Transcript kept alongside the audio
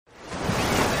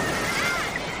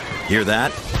Hear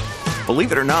that?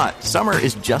 Believe it or not, summer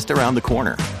is just around the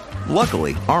corner.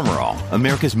 Luckily, Armor All,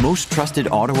 America's most trusted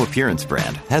auto appearance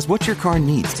brand, has what your car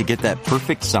needs to get that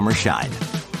perfect summer shine.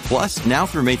 Plus, now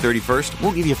through May 31st,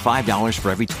 we'll give you $5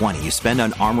 for every $20 you spend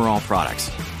on Armor All products.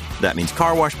 That means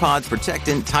car wash pods,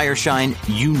 protectant, tire shine,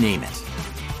 you name it.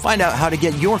 Find out how to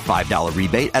get your $5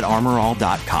 rebate at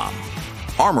armorall.com.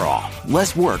 Armor All,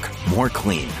 less work, more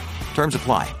clean. Terms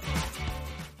apply.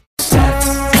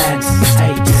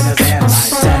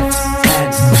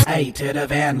 To the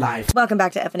van life. Welcome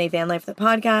back to F&A Van Life, the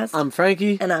podcast. I'm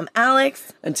Frankie. And I'm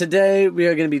Alex. And today we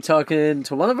are going to be talking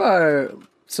to one of our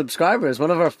subscribers,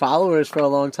 one of our followers for a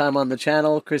long time on the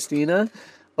channel, Christina.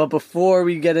 But before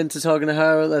we get into talking to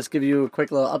her, let's give you a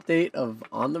quick little update of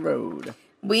On the Road.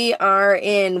 We are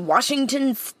in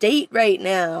Washington State right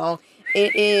now.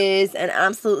 It is an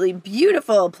absolutely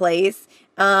beautiful place.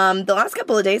 The last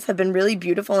couple of days have been really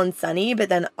beautiful and sunny, but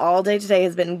then all day today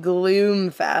has been gloom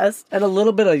fest. And a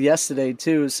little bit of yesterday,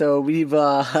 too. So we've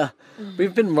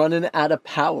been running out of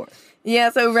power. Yeah,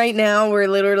 so right now we're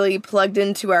literally plugged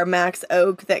into our Max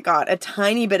Oak that got a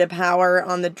tiny bit of power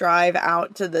on the drive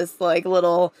out to this, like,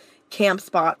 little camp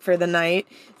spot for the night.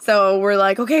 So we're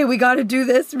like, okay, we got to do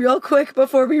this real quick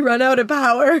before we run out of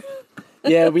power.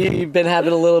 Yeah, we've been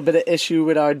having a little bit of issue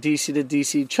with our DC to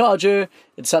DC charger.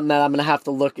 It's something that I'm going to have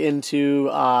to look into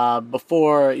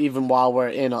before, even while we're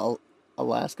in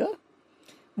Alaska.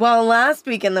 Well, last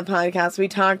week in the podcast, we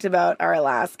talked about our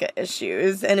Alaska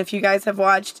issues. And if you guys have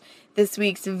watched this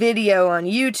week's video on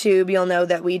YouTube, you'll know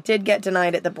that we did get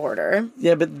denied at the border.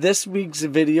 Yeah, but this week's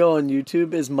video on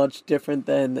YouTube is much different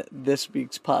than this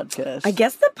week's podcast. I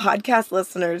guess the podcast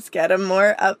listeners get a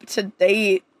more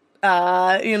up-to-date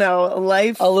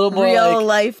life, a little more real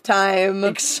lifetime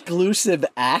exclusive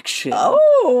action.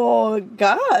 Oh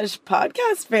gosh,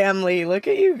 podcast family, look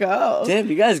at you go! Damn,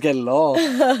 you guys get it all.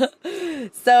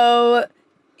 So,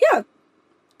 yeah,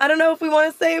 I don't know if we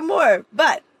want to say more,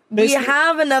 but basically, we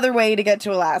have another way to get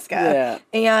to Alaska,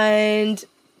 and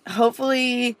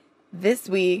hopefully this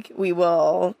week we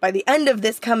will. By the end of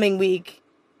this coming week,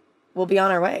 we'll be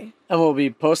on our way. And we'll be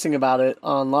posting about it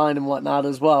online and whatnot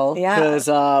as well. Yeah.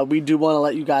 Because we do want to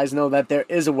let you guys know that there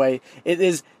is a way. It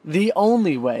is the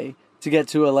only way to get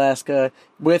to Alaska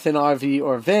with an RV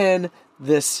or van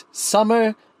this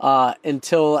summer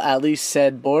until at least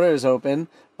said border is open.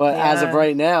 But as of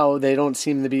right now, they don't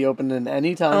seem to be open in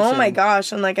any time soon. Oh my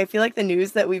gosh. And I feel like the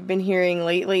news that we've been hearing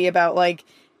lately about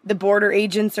the border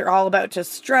agents are all about to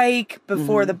strike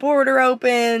before the border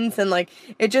opens. And,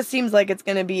 it just seems like it's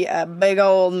going to be a big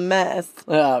old mess.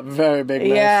 Yeah, very big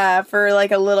mess. Yeah, for,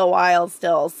 a little while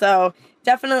still. So,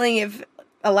 definitely, if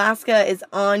Alaska is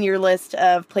on your list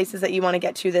of places that you want to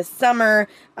get to this summer,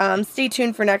 stay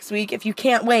tuned for next week. If you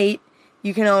can't wait,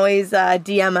 you can always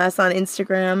DM us on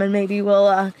Instagram, and maybe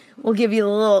we'll give you a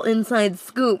little inside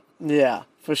scoop. Yeah,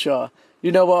 for sure.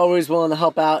 You know, we're always willing to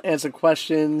help out, answer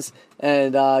questions,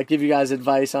 and give you guys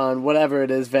advice on whatever it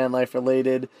is van life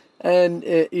related. And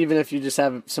even if you just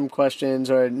have some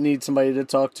questions or need somebody to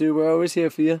talk to, we're always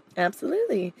here for you.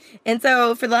 Absolutely. And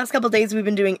so for the last couple of days, we've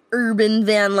been doing urban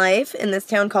van life in this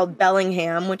town called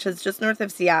Bellingham, which is just north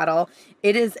of Seattle.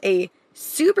 It is a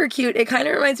super cute. It kind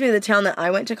of reminds me of the town that I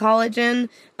went to college in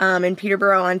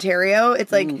Peterborough, Ontario.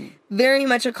 It's very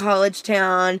much a college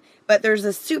town, but there's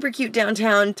a super cute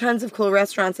downtown, tons of cool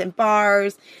restaurants and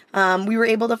bars. We were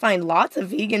able to find lots of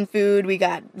vegan food. We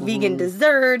got vegan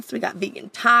desserts. We got vegan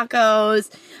tacos.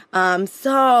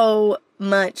 So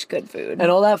much good food.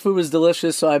 And all that food was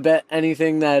delicious, so I bet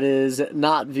anything that is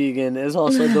not vegan is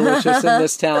also delicious in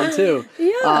this town, too.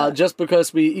 Yeah. Just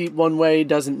because we eat one way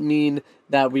doesn't mean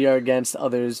that we are against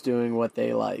others doing what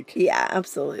they like. Yeah,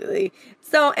 absolutely.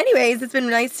 So anyways, it's been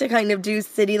nice to kind of do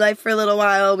city life for a little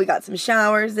while. We got some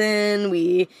showers in.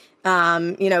 We,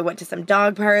 went to some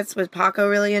dog parks, which Paco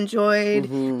really enjoyed.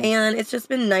 And it's just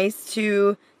been nice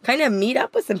to kind of meet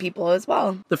up with some people as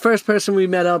well. The first person we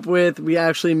met up with, we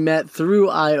actually met through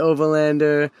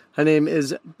iOverlander. Her name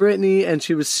is Brittany, and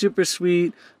she was super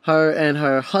sweet. Her and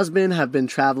her husband have been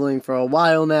traveling for a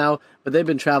while now, but they've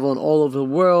been traveling all over the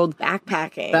world.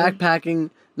 Backpacking,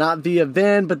 not via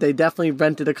van, but they definitely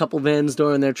rented a couple vans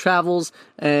during their travels,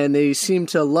 and they seem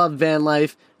to love van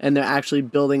life, and they're actually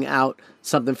building out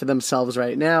something for themselves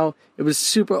right now. It was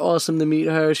super awesome to meet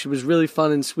her. She was really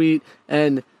fun and sweet,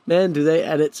 and man, do they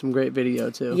edit some great video,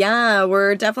 too. Yeah,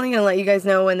 we're definitely going to let you guys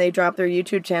know when they drop their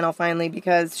YouTube channel finally,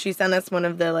 because she sent us one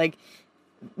of the,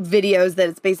 videos that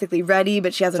it's basically ready,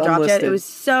 but she hasn't dropped yet. It was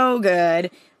so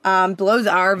good. Blows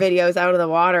our videos out of the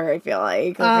water, I feel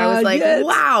like. I was like,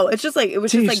 wow. It's just, it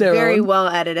was just, very well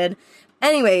edited.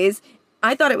 Anyways,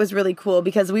 I thought it was really cool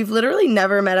because we've literally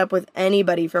never met up with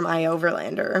anybody from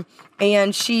iOverlander.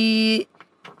 And she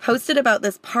posted about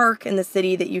this park in the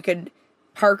city that you could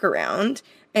park around.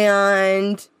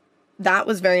 And that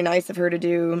was very nice of her to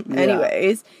do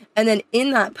anyways. And then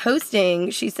in that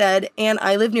posting, she said, and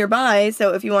I live nearby,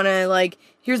 so if you want to, like,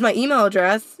 here's my email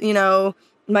address, you know,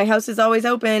 my house is always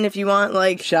open if you want,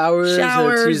 like, showers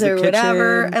or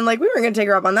whatever. And, like, we weren't going to take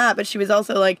her up on that, but she was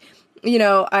also like, you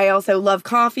know, I also love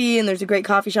coffee, and there's a great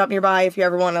coffee shop nearby if you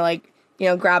ever want to, like, you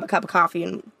know, grab a cup of coffee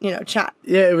and, you know, chat.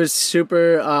 Yeah, it was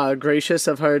super gracious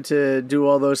of her to do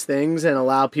all those things and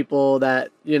allow people that,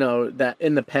 you know, that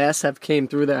in the past have came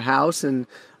through their house. And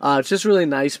it's just really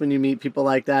nice when you meet people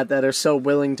like that are so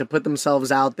willing to put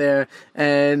themselves out there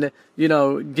and, you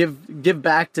know, give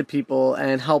back to people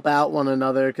and help out one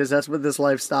another, because that's what this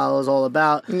lifestyle is all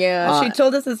about. Yeah, she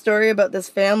told us a story about this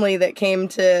family that came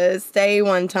to stay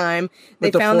one time. They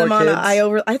found them on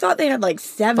I thought they had like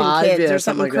 7 kids or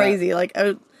something like crazy. That. Like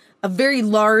a very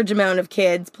large amount of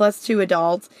kids plus 2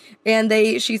 adults. And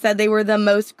she said they were the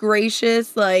most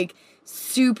gracious, like,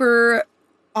 super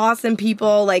awesome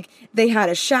people. Like, they had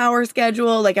a shower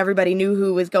schedule, like everybody knew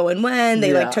who was going when.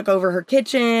 They like took over her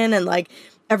kitchen, and like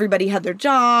everybody had their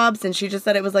jobs, and she just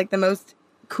said it was like the most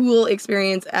cool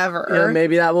experience ever. Yeah,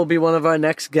 maybe that will be one of our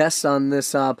next guests on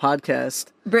this podcast.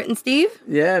 Britt and Steve?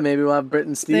 Yeah, maybe we'll have Britt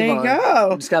and Steve on. There you go.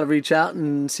 We just got to reach out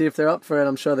and see if they're up for it.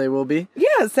 I'm sure they will be.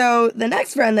 Yeah, so the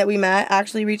next friend that we met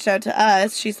actually reached out to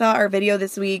us. She saw our video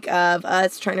this week of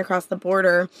us trying to cross the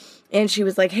border, and she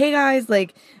was like, hey guys,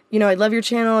 like, you know, I love your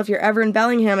channel. If you're ever in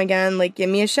Bellingham again, like, give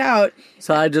me a shout.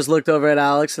 So I just looked over at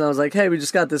Alex and I was like, hey, we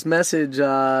just got this message.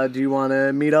 Do you want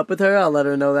to meet up with her? I'll let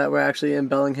her know that we're actually in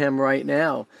Bellingham right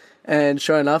now. And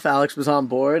sure enough, Alex was on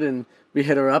board, and we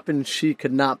hit her up, and she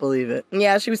could not believe it.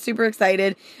 Yeah, she was super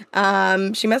excited.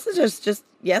 She messaged us just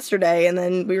yesterday, and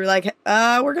then we were like,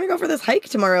 we're going to go for this hike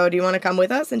tomorrow. Do you want to come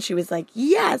with us? And she was like,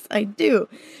 yes, I do.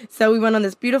 So we went on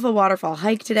this beautiful waterfall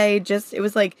hike today. It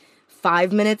was like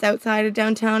 5 minutes outside of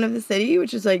downtown of the city,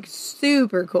 which is like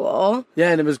super cool.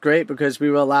 Yeah, and it was great because we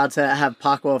were allowed to have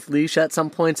Paco off leash at some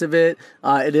points of it.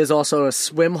 It is also a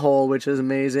swim hole, which is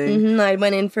amazing. I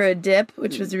went in for a dip,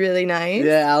 which was really nice.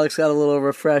 Yeah, Alex got a little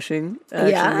refreshing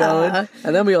action going.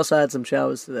 And then we also had some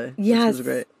showers today, which was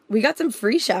great. We got some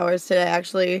free showers today,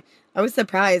 actually. I was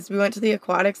surprised. We went to the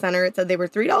aquatic center. It said they were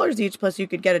 $3 each, plus you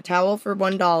could get a towel for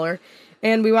 $1.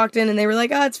 And we walked in and they were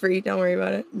like, it's free. Don't worry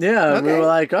about it. Yeah, okay. We were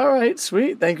like, all right,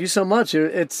 sweet. Thank you so much.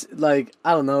 It's like,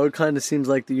 I don't know, it kind of seems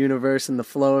like the universe and the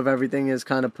flow of everything is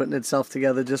kind of putting itself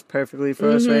together just perfectly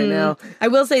for us right now. I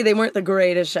will say they weren't the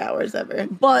greatest showers ever.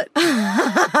 But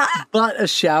a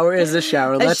shower is a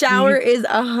shower. A shower is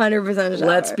 100% a shower.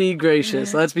 Let's be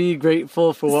gracious. Let's be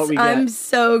grateful for what we get. I'm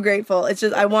so grateful. It's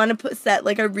just, I want to set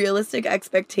like a realistic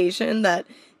expectation that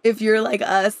if you're like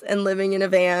us and living in a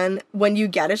van, when you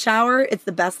get a shower, it's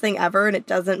the best thing ever, and it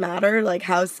doesn't matter like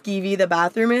how skeevy the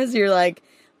bathroom is. You're like,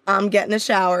 I'm getting a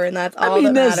shower, and that's all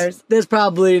that matters. There's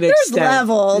probably an extent. There's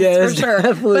levels, for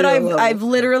sure. But I've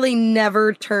literally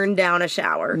never turned down a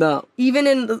shower. No. Even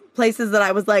in the places that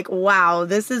I was like, wow,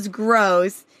 this is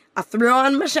gross. I threw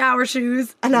on my shower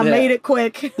shoes, and I made it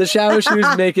quick. The shower shoes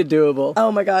make it doable. Oh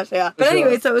my gosh, yeah. But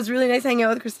anyway, so it was really nice hanging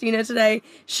out with Christina today.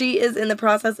 She is in the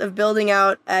process of building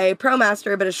out a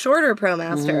ProMaster, but a shorter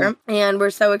ProMaster. And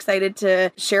we're so excited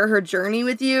to share her journey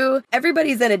with you.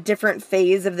 Everybody's at a different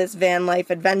phase of this van life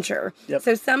adventure. Yep.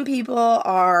 So some people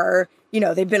are, you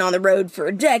know, they've been on the road for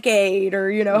a decade or,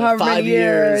 you know, however many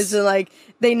years. And like,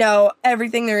 they know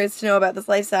everything there is to know about this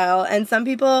lifestyle. And some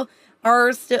people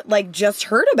are still like just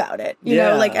heard about it, you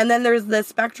know, like, and then there's the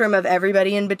spectrum of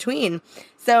everybody in between.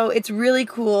 So it's really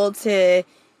cool to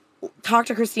talk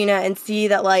to Christina and see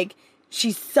that like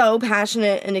she's so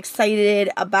passionate and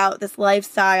excited about this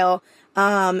lifestyle.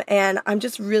 And I'm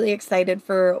just really excited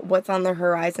for what's on the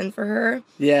horizon for her.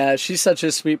 Yeah, she's such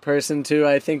a sweet person too.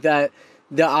 I think that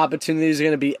the opportunities are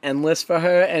going to be endless for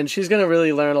her, and she's going to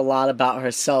really learn a lot about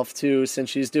herself too,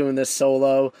 since she's doing this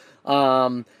solo.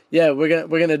 Yeah, we're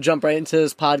gonna jump right into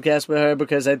this podcast with her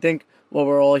because I think what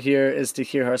we're all here is to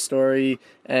hear her story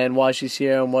and why she's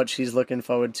here and what she's looking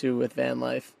forward to with van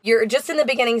life. You're just in the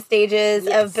beginning stages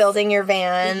of building your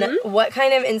van. What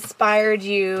kind of inspired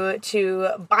you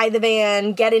to buy the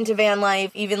van, get into van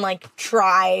life, even like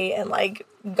try and like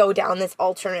go down this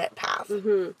alternate path?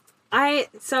 I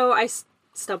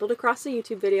stumbled across a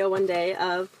YouTube video one day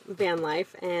of van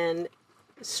life and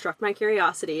struck my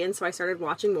curiosity, and so I started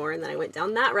watching more, and then I went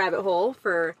down that rabbit hole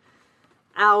for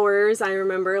hours. I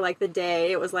remember like the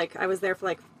day, it was like I was there for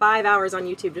like 5 hours on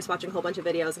YouTube just watching a whole bunch of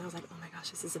videos, and I was like, oh my gosh,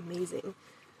 this is amazing.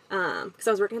 Because I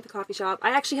was working at the coffee shop.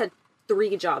 I actually had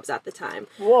 3 jobs at the time.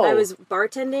 Whoa. I was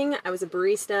bartending, I was a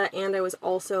barista, and I was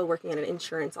also working at an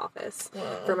insurance office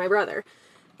for my brother.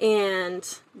 And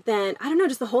then, I don't know,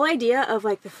 just the whole idea of,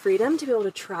 like, the freedom to be able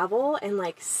to travel and,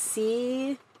 like,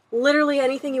 see literally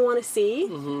anything you want to see,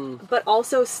 but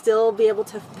also still be able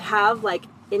to have, like,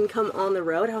 income on the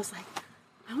road. I was like,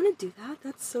 I want to do that.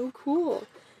 That's so cool.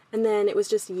 And then it was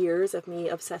just years of me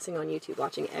obsessing on YouTube,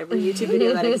 watching every YouTube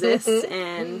video that exists,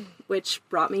 and which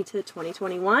brought me to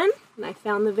 2021. And I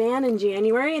found the van in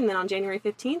January, and then on January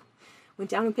 15th, went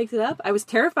down and picked it up. I was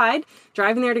terrified.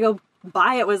 Driving there to go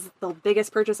buy it was the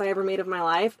biggest purchase I ever made of my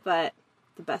life, but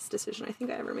the best decision I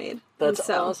think I ever made. That's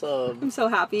awesome. I'm so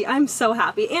happy. I'm so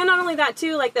happy. And not only that,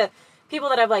 too, like, the people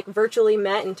that I've, like, virtually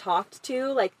met and talked to,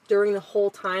 like, during the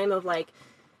whole time of, like,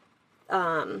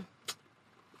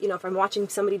 you know, if I'm watching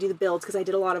somebody do the builds, because I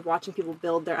did a lot of watching people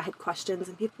build I had questions,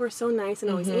 and people were so nice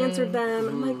and always answered them.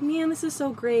 I'm like, man, this is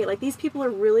so great. Like, these people are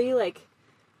really, like,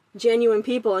 genuine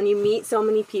people, and you meet so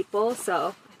many people.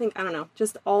 So I think, I don't know,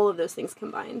 just all of those things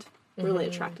combined really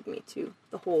attracted me to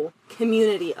the whole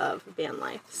community of van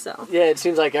life. So yeah, it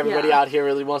seems like everybody out here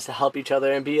really wants to help each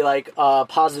other and be like a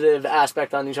positive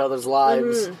aspect on each other's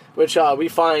lives, which we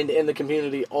find in the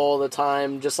community all the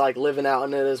time, just like living out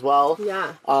in it as well.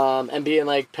 Yeah. And being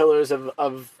like pillars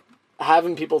of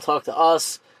having people talk to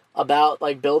us about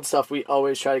like build stuff. We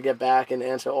always try to get back and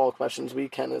answer all questions we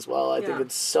can as well. I think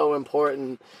it's so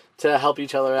important to help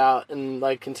each other out and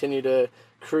like continue to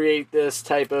create this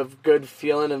type of good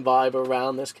feeling and vibe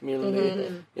around this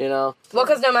community, you know? Well,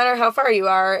 because no matter how far you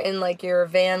are in, like, your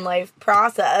van life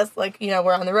process, like, you know,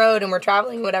 we're on the road and we're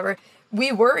traveling, whatever,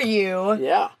 we were you,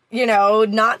 you know,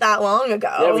 not that long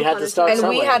ago. Yeah, we had to start and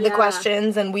we had the Yeah.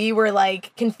 questions, and we were,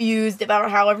 like, confused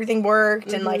about how everything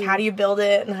worked, and, like, how do you build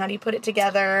it, and how do you put it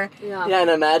together. Yeah. Yeah, and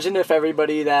imagine if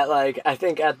everybody that, like, I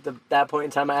think at that point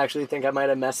in time, I actually think I might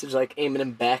have messaged, like, Eamon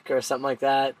and Beck or something like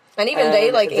that. And even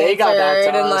they, like, they got back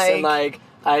answered, to and, us, and, like,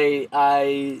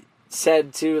 I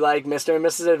said to, like, Mr. and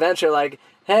Mrs. Adventure, like,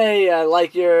 hey, I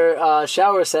like your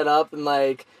shower setup, and,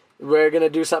 like, we're going to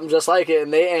do something just like it,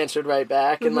 and they answered right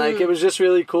back, and, like, it was just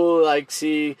really cool, like,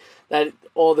 see that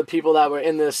all the people that were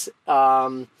in this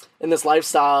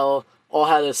lifestyle all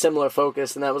had a similar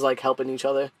focus, and that was, like, helping each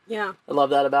other. Yeah. I love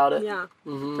that about it. Yeah.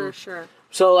 For sure.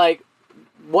 So, like,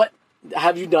 what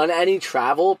have you done any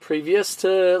travel previous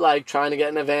to, like, trying to get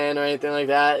in a van or anything like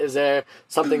that? Is there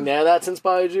something there that's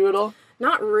inspired you at all?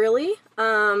 Not really.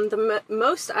 The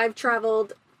most I've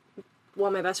traveled,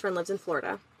 well, my best friend lives in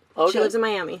Florida. Okay. She lives in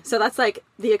Miami. So that's, like,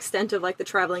 the extent of, like, the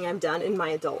traveling I've done in my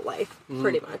adult life,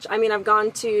 pretty much. I mean, I've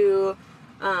gone to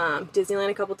Disneyland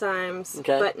a couple times,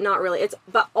 but not really.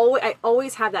 I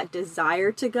always had that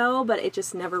desire to go, but it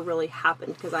just never really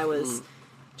happened because I was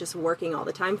just working all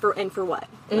the time for what?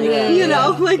 Like, you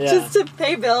know, just to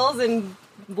pay bills and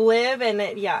live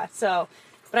so,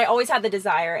 but I always had the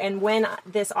desire. And when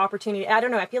this opportunity, I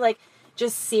don't know, I feel like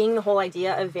just seeing the whole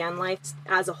idea of van life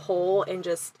as a whole and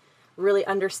just really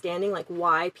understanding like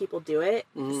why people do it,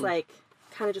 it's like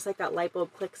kind of just like that light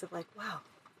bulb clicks of like, wow,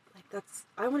 like that's,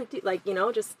 I want to do, like, you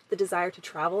know, just the desire to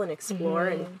travel and explore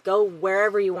and go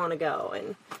wherever you want to go.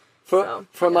 And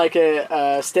from like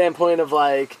a standpoint of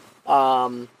like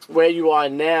where you are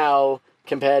now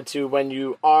compared to when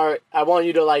you are, I want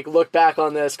you to like look back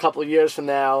on this couple of years from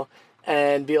now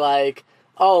and be like,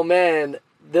 oh man,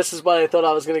 this is what I thought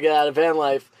I was going to get out of van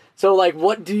life. So, like,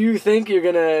 what do you think you're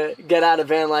going to get out of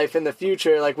van life in the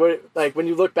future? Like, when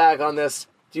you look back on this,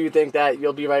 do you think that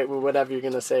you'll be right with whatever you're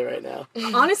going to say right now?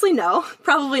 Honestly, no.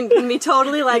 Probably going to be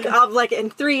totally, like,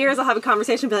 in 3 years, I'll have a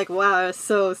conversation and be like, wow, I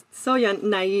was so young,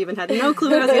 naive and had no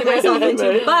clue what I was getting myself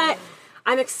into. But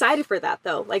I'm excited for that,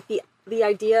 though. Like, the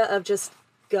idea of just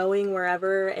going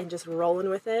wherever and just rolling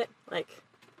with it. Like,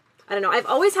 I don't know. I've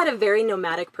always had a very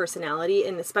nomadic personality,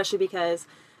 and especially because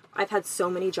I've had so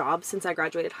many jobs since I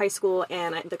graduated high school,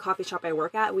 and the coffee shop I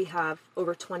work at, we have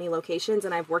over 20 locations,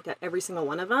 and I've worked at every single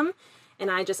one of them.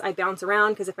 And I bounce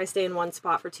around because if I stay in one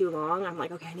spot for too long, I'm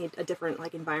like, okay, I need a different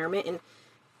like environment. And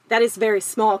that is very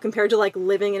small compared to like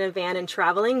living in a van and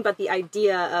traveling. But the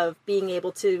idea of being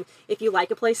able to, if you like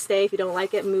a place, stay. If you don't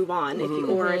like it, move on. If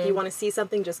you want to see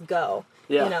something, just go.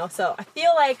 Yeah. You know, so I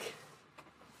feel like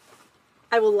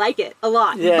I will like it a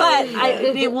lot, but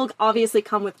it will obviously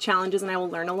come with challenges, and I will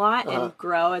learn a lot and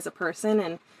grow as a person,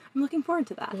 and I'm looking forward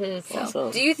to that. So.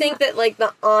 Awesome. Do you think that like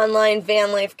the online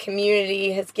van life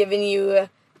community has given you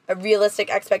a realistic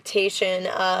expectation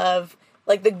of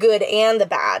like the good and the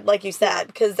bad, like you said?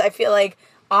 Because I feel like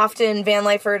often van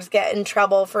lifers get in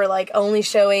trouble for like only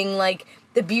showing like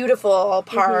the beautiful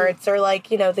parts or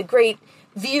like, you know, the great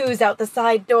views out the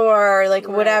side door or like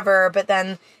whatever, but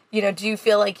then you know, do you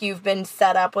feel like you've been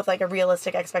set up with, like, a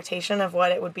realistic expectation of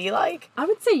what it would be like? I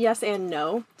would say yes and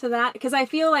no to that, because I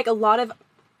feel like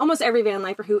almost every van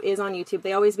lifer who is on YouTube,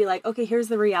 they always be like, okay, here's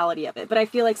the reality of it. But I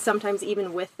feel like sometimes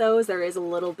even with those, there is a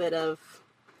little bit of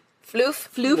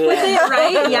floof with it,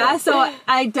 right? Yeah, so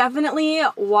I definitely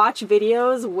watch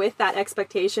videos with that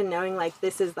expectation, knowing like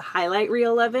this is the highlight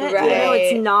reel of it.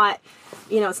 Right. You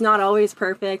know, it's not always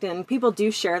perfect, and people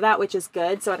do share that, which is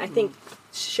good. So, and I think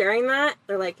sharing that,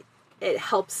 they're like, it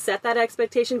helps set that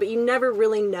expectation, but you never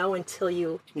really know until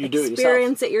you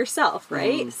experience it yourself,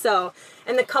 right? So,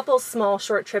 and the couple small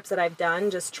short trips that I've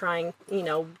done, just trying, you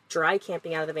know, dry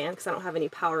camping out of the van, because I don't have any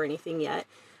power or anything yet.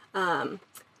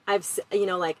 I've, you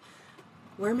know, like,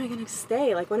 where am I going to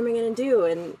stay? Like, what am I going to do?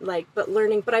 And like,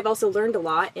 but I've also learned a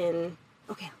lot in,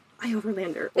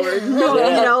 iOverlander or,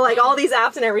 you know, like all these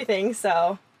apps and everything.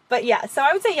 So, but yeah, so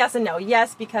I would say yes and no.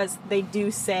 Yes, because they do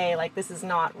say like, this is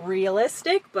not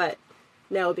realistic, but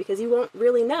no, because you won't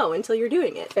really know until you're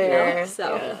doing it. Fair. You know?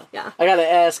 So, yeah. I gotta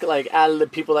ask, like, out of the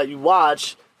people that you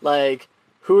watch, like,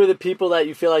 who are the people that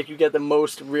you feel like you get the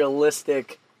most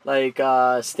realistic, like,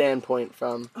 standpoint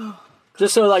from?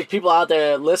 Just so, like, people out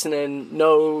there listening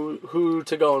know who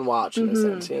to go and watch, in a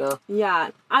sense, you know? Yeah.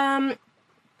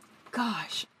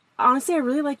 Gosh. Honestly, I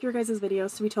really like your guys'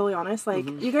 videos, to be totally honest. Like,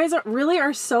 you guys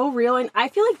are so real, and I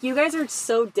feel like you guys are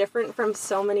so different from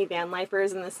so many van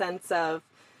lifers in the sense of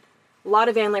a lot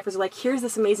of van lifers are like, here's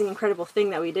this amazing, incredible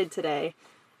thing that we did today.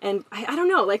 And I don't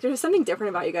know, like, there's something different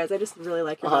about you guys. I just really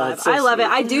like your vibe. So I love sweet. it.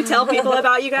 I do tell people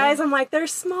about you guys. I'm like, they're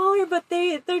smaller, but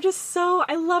they're just so,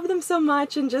 I love them so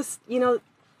much. And just, you know,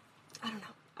 I don't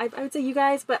know. I would say you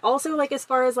guys, but also, like, as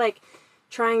far as, like,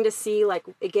 trying to see, like,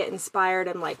 get inspired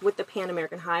and, like, with the Pan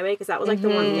American Highway, because that was, like, the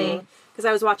one thing. Because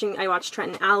I watched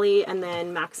Trent and Allie and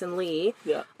then Max and Lee.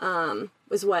 Yeah.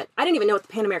 Was what, I didn't even know what the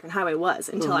Pan American Highway was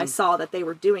until I saw that they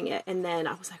were doing it. And then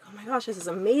I was like, oh my gosh, this is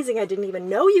amazing. I didn't even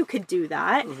know you could do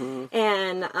that.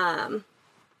 And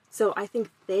so I think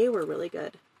they were really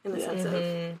good in the sense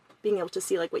of being able to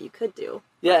see, like, what you could do.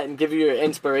 Yeah, and give you your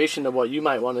inspiration of what you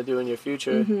might want to do in your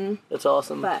future. That's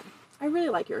awesome. But I really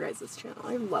like your guys' channel.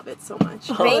 I love it so much.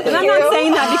 Thank and I'm you. not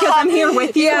saying that because I'm here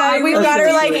with you. Yeah, we've got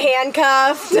her, like,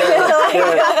 handcuffed.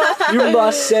 Yeah. You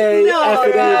must say F it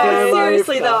in your van life.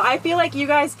 Seriously, though, I feel like you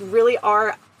guys really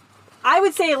are, I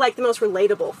would say, like, the most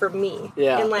relatable for me.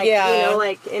 Yeah. And, like, you know,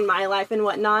 like, in my life and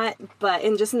whatnot. But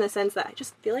in just in the sense that I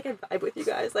just feel like I vibe with you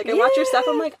guys. Like, I watch your stuff,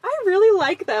 I'm like, I really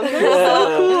like them. They're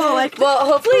so cool. Like, well,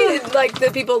 hopefully, like,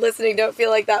 the people listening don't feel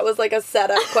like that was, like, a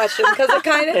setup question. Because it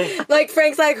kind of, like,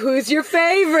 Frank's like, who's your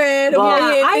favorite? Well,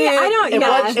 I don't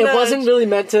know. It wasn't really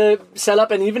meant to set up,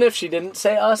 and even if she didn't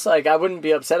say us, like, I wouldn't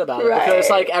be upset about it. Right.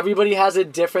 Because, like, everybody has a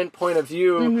different point of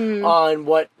view on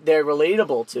what they're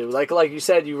relatable to. Like you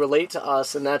said, you relate to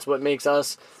us, and that's what makes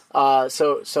us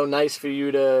so nice for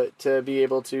you to be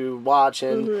able to watch.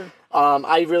 And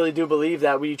I really do believe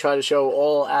that we try to show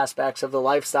all aspects of the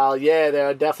lifestyle. Yeah,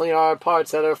 there definitely are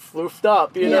parts that are floofed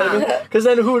up, you know what I mean? Because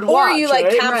then who would watch, Or you, like,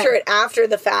 right? capture it after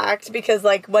the fact, because,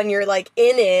 like, when you're, like,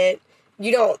 in it,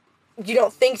 you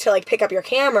don't think to, like, pick up your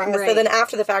camera. Right. So then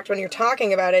after the fact, when you're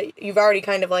talking about it, you've already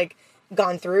kind of, like,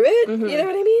 gone through it. You know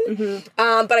what I mean?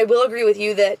 But I will agree with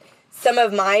you that some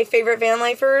of my favorite van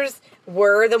lifers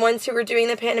were the ones who were doing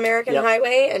the Pan American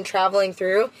Highway and traveling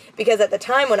through. Because at the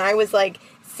time when I was, like,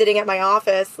 sitting at my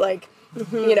office, like,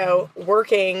 you know,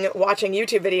 working, watching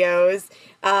YouTube videos,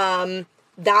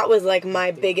 that was, like,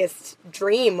 my biggest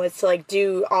dream was to, like,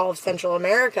 do all of Central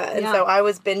America. And so I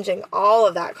was binging all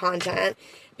of that content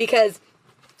because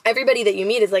everybody that you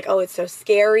meet is like, oh, it's so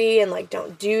scary and, like,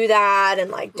 don't do that and,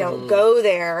 like, don't go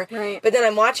there. Right. But then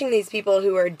I'm watching these people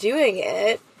who are doing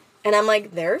it and I'm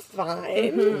like, they're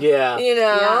fine. Yeah. You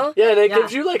know? Yeah, and it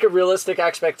gives you, like, a realistic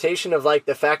expectation of, like,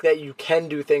 the fact that you can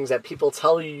do things that people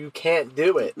tell you can't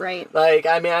do it. Right. Like,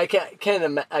 I mean, I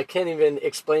can't even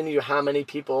explain to you how many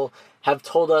people have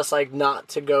told us, like, not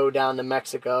to go down to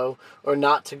Mexico or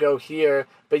not to go here,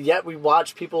 but yet we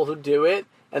watch people who do it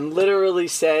and literally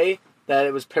say that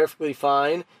it was perfectly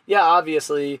fine. Yeah,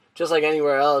 obviously, just like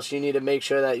anywhere else, you need to make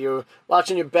sure that you're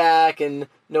watching your back and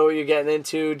know what you're getting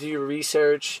into, do your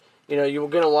research. You know, you're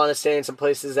going to want to stay in some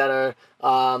places that are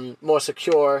more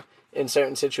secure in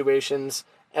certain situations.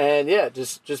 And, yeah,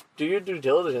 just do your due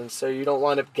diligence so you don't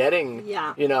wind up getting,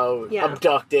 you know,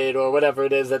 abducted or whatever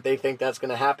it is that they think that's going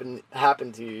to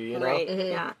happen to you, you know? Right,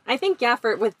 yeah. I think,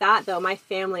 with that, though, my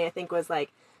family, I think, was,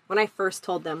 like, when I first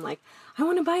told them, like, I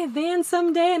want to buy a van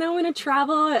someday and I want to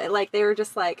travel, like, they were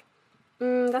just like,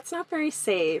 that's not very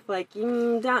safe. Like,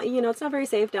 down, you know, it's not very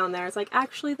safe down there. It's like,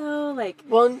 actually, though, like,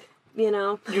 well, you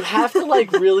know. You have to,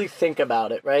 like, really think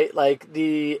about it, right? Like,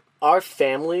 our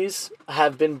families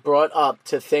have been brought up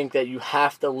to think that you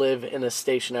have to live in a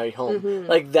stationary home.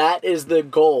 Like, that is the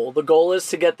goal. The goal is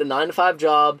to get the 9-to-5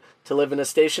 job, to live in a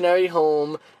stationary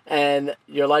home, and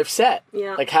your life's set.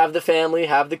 Yeah. Like, have the family,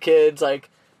 have the kids, like,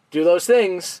 do those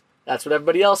things. That's what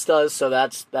everybody else does, so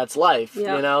that's life,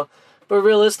 Yeah. you know? But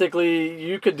realistically,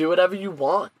 you could do whatever you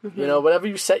want. You know, whatever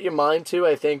you set your mind to,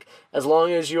 I think, as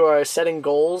long as you are setting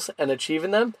goals and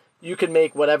achieving them, you can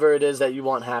make whatever it is that you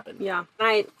want happen. Yeah.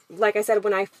 Like I said,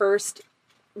 when I first,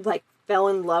 like, fell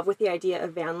in love with the idea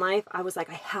of van life, I was like,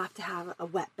 I have to have a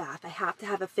wet bath. I have to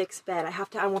have a fixed bed.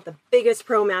 I want the biggest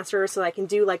ProMaster so I can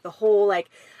do, like, the whole, like,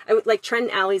 Trent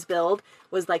and Allie's build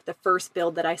was, like, the first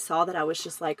build that I saw that I was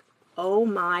just like, oh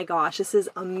my gosh, this is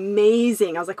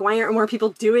amazing. I was like, why aren't more people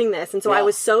doing this? And so I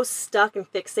was so stuck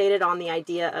and fixated on the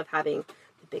idea of having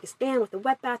the biggest van with the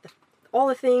wet bath, all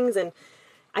the things. And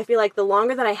I feel like the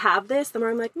longer that I have this, the more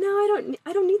I'm like, no,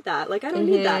 I don't need that. Like, I don't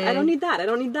need that. I don't need that. I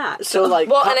don't need that. So, like...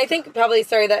 Well, and I think probably,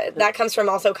 that comes from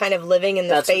also kind of living in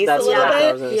the space a little what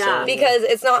I was bit. gonna Yeah. say. Because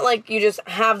it's not like you just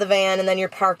have the van and then you're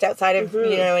parked outside of,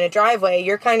 you know, in a driveway.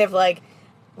 You're kind of like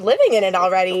living in it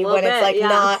already when it's like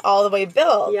not all the way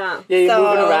built. Yeah. Yeah, you're So-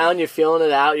 moving around, you're feeling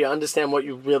it out, you understand what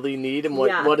you really need and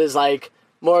what is, like,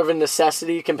 more of a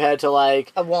necessity compared to,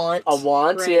 like... A want.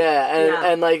 Right. Yeah.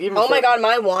 And like, even... Oh my god,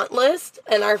 my want list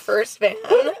in our first van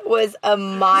was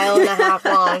 1.5 miles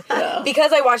long.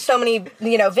 Because I watched so many,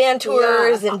 you know, van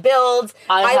tours and builds,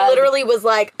 I literally was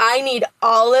like, I need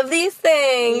all of these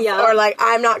things, or like,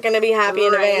 I'm not going to be happy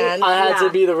in a van. I had to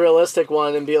be the realistic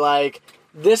one and be like,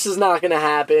 this is not going to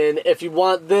happen. If you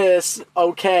want this,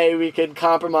 okay, we could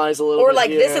compromise a little bit. Or like,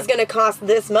 here. this is going to cost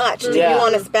this much. Do you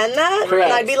want to spend that? Correct.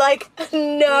 And I'd be like,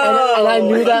 no. And I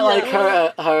knew that, like,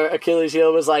 her Achilles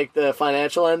heel was, like, the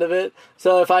financial end of it.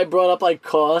 So if I brought up, like,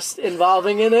 cost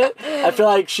involving in it, I feel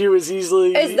like she was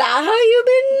easily... Is that how you've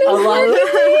been?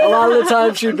 A lot of the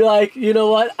time she'd be like, you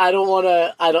know what? I don't want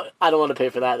to pay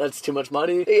for that. That's too much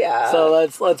money. Yeah. So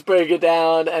let's break it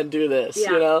down and do this,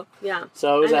 you know? Yeah.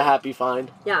 So it was a happy find.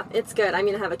 Yeah, it's good. I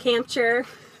mean, I have a camp chair.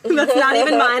 That's not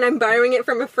even mine. I'm borrowing it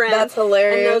from a friend. That's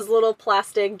hilarious. And those little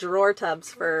plastic drawer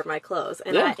tubs for my clothes.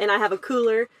 And I have a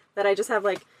cooler that I just have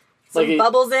like some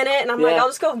bubbles in it. And I'm like, I'll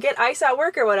just go get ice at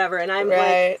work or whatever. And I'm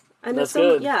like, and that's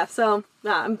good. Yeah, so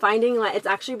I'm finding like it's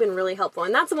actually been really helpful.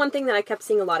 And that's the one thing that I kept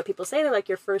seeing a lot of people say. They're like,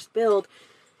 your first build,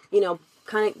 you know,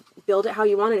 kind of build it how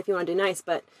you want it if you want to do nice,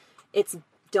 but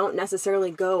don't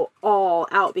necessarily go all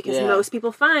out because most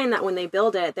people find that when they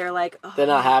build it, they're like, oh, they're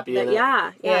not happy in it.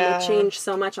 Yeah, they change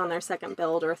so much on their second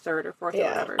build or third or fourth or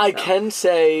whatever. I can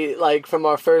say, like, from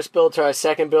our first build to our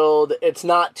second build, it's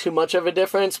not too much of a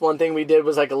difference. One thing we did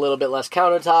was, like, a little bit less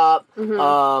countertop,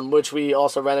 which we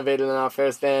also renovated in our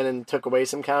first van and took away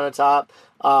some countertop.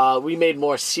 We made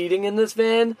more seating in this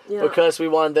van because we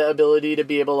wanted the ability to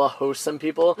be able to host some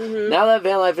people. Now that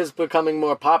van life is becoming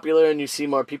more popular and you see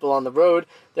more people on the road,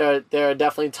 there are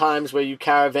definitely times where you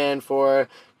caravan for,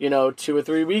 2 or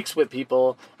 3 weeks with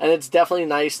people, and it's definitely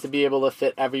nice to be able to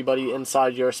fit everybody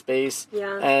inside your space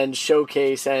and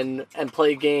showcase and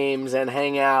play games and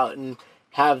hang out and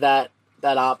have that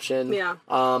option.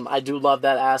 I do love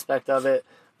that aspect of it,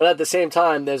 but at the same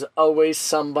time, there's always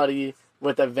somebody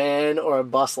with a van or a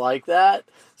bus like that.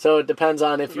 So it depends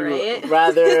on if you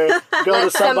rather go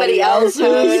to somebody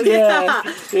else's.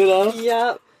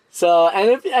 Yep. So,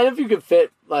 and if you could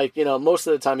fit, like, most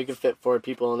of the time you can fit 4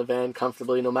 people in the van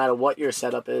comfortably, no matter what your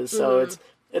setup is. So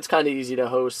it's kind of easy to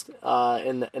host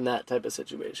in that type of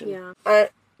situation. Yeah.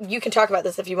 You can talk about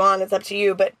this if you want. It's up to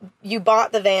you. But you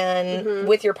bought the van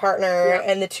with your partner,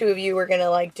 and the two of you were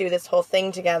gonna like do this whole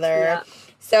thing together. Yeah.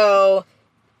 So,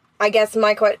 I guess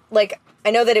I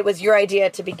know that it was your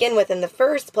idea to begin with in the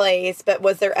first place, but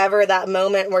was there ever that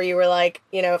moment where you were like,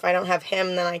 if I don't have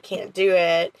him, then I can't do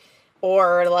it?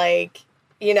 Or like,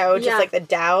 just like the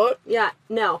doubt? Yeah,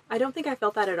 no, I don't think I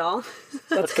felt that at all.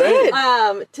 That's good.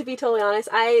 To be totally honest,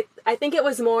 I think it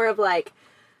was more of like,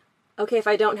 okay, if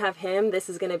I don't have him, this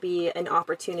is going to be an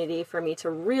opportunity for me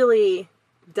to really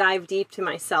dive deep to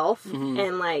myself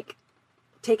and like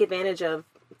take advantage of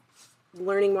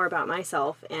learning more about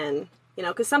myself. And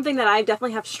because something that I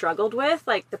definitely have struggled with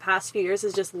like the past few years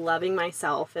is just loving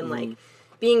myself and like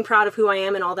being proud of who I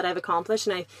am and all that I've accomplished.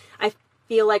 And I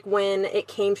feel like when it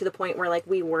came to the point where like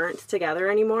we weren't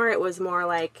together anymore, it was more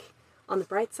like, on the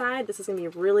bright side, this is going to be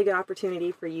a really good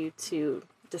opportunity for you to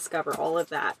discover all of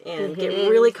that and get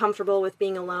really comfortable with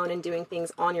being alone and doing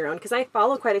things on your own. Because I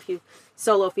follow quite a few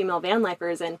solo female van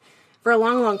lifers, and for a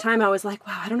long time I was like,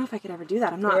 wow, I don't know if I could ever do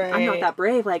that. I'm not that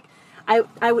brave. Like,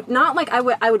 I would not like I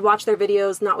would watch their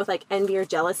videos not with like envy or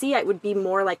jealousy. It would be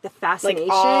more like the fascination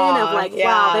of like,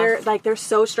 wow, they're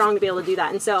so strong to be able to do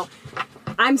that. And so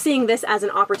I'm seeing this as an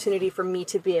opportunity for me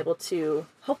to be able to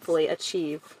hopefully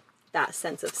achieve that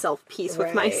sense of self-peace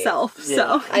with myself. Yeah.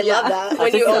 So I love that.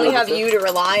 When you only have you to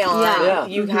rely on,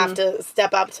 you have to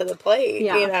step up to the plate,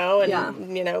 you know,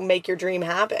 and, you know, make your dream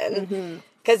happen.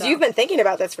 Because you've been thinking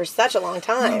about this for such a long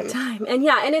time. And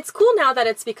and it's cool now that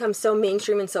it's become so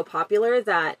mainstream and so popular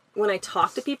that when I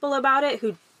talk to people about it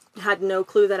who had no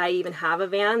clue that I even have a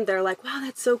van, they're like, wow,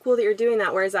 that's so cool that you're doing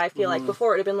that. Whereas I feel like before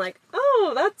it would have been like,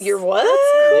 oh, that's... You're what?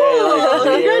 That's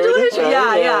cool. Congratulations.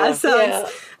 Yeah. So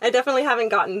I definitely haven't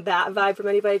gotten that vibe from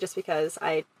anybody just because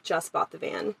I just bought the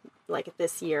van like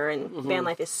this year and van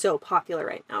life is so popular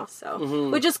right now. So,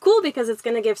 which is cool because it's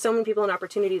going to give so many people an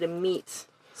opportunity to meet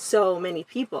so many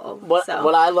people. What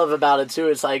I love about it too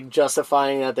is like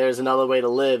justifying that there's another way to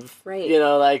live. Right. You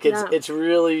know, like it's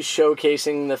really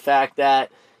showcasing the fact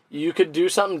that you could do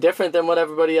something different than what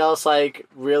everybody else like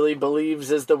really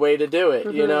believes is the way to do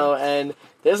it. You know, and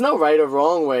there's no right or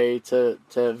wrong way to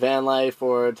van life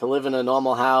or to live in a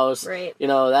normal house. Right. You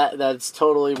know, that's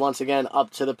totally once again up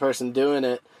to the person doing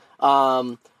it.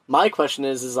 My question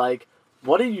is like,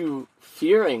 what are you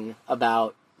fearing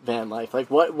about van life?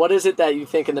 Like what is it that you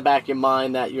think in the back of your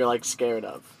mind that you're like scared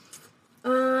of?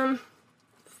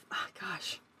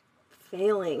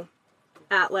 Failing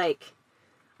at like,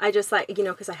 I just like, you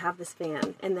know, because I have this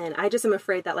van and then I just am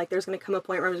afraid that like there's going to come a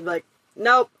point where I'm just like,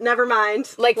 nope, never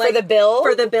mind. Like for the build?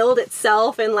 For the build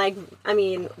itself and like, I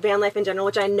mean, van life in general,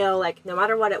 which I know like no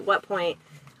matter what, at what point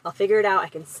I'll figure it out. I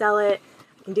can sell it.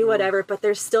 I can do whatever, but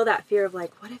there's still that fear of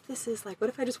like, what if this is like,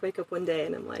 what if I just wake up one day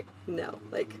and I'm like, no,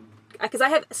 like, because I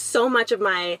have so much of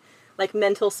my like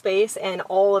mental space and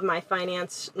all of my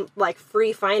finance, like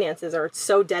free finances are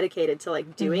so dedicated to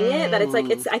like doing it that it's like,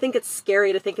 I think it's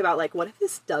scary to think about like, what if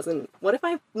this doesn't, what if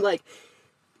I like,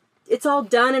 it's all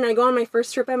done and I go on my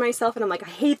first trip by myself and I'm like, I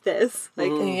hate this.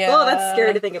 Like, oh, that's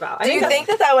scary to think about. Do you think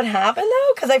that would happen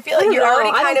though? Because I feel like you're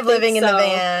already kind of living in the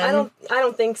van. I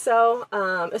don't think so.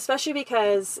 Especially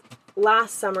because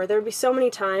last summer there would be so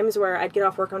many times where I'd get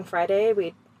off work on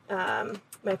Friday.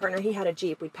 My partner, he had a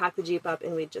Jeep. We'd pack the Jeep up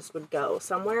and we just would go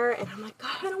somewhere. And I'm like,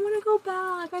 God, I don't want to go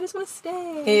back. I just want to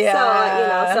stay. Yeah. So, you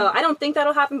know, so I don't think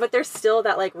that'll happen, but there's still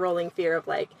that like rolling fear of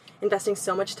like investing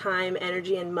so much time,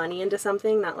 energy, and money into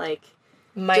something that like,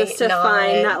 just to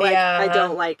find that like, I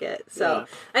don't like it. So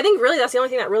I think really that's the only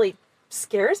thing that really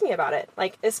scares me about it.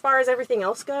 Like as far as everything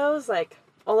else goes, like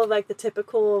all of like the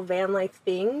typical van life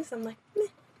things, I'm like, meh.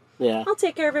 Yeah. I'll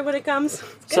take care of it when it comes.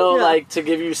 So, like, to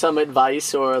give you some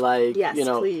advice or, like, yes, you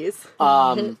know, please.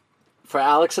 For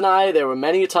Alex and I, there were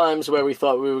many times where we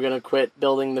thought we were going to quit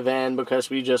building the van because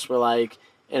we just were, like,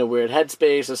 in a weird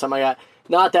headspace or something like that.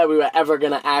 Not that we were ever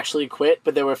going to actually quit,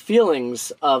 but there were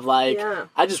feelings of, like,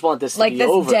 I just want this to be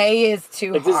over. Like, this day is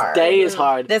too hard. This day is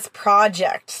hard. This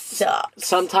project sucks.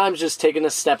 Sometimes just taking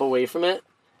a step away from it.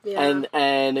 Yeah.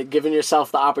 And giving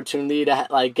yourself the opportunity to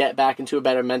like get back into a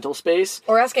better mental space,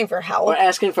 or asking for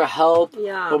help,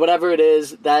 or whatever it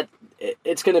is, that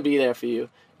it's going to be there for you.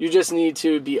 You just need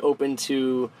to be open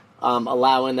to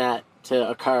allowing that to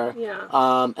occur.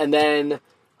 And then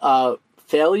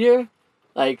failure,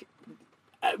 like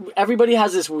everybody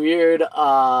has this weird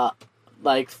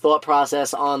like thought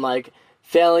process on like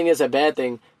failing is a bad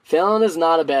thing. Failing is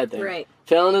not a bad thing. Right.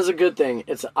 Failing is a good thing.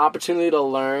 It's an opportunity to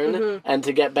learn and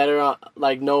to get better,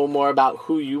 like know more about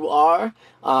who you are.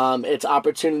 It's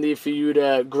opportunity for you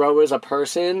to grow as a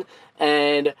person.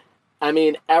 And I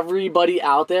mean, everybody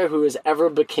out there who has ever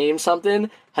became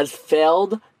something has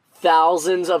failed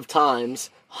thousands of times,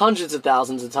 hundreds of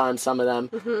thousands of times, some of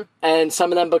them. And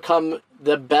some of them become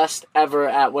the best ever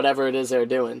at whatever it is they're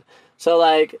doing. So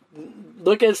like,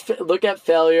 look at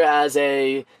failure as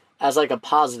like a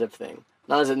positive thing.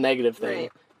 Not as a negative thing.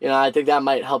 Right. You know, I think that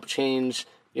might help change,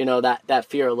 you know, that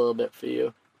fear a little bit for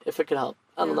you. If it could help.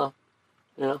 I don't know.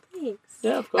 You know? Thanks.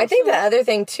 Yeah, of course. I think the other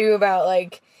thing, too, about,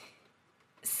 like,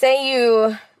 say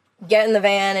you get in the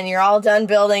van and you're all done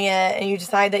building it and you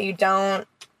decide that you don't,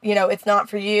 you know, it's not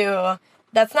for you,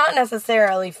 that's not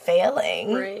necessarily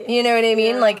failing. Right. You know what I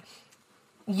mean? Yeah. Like,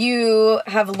 you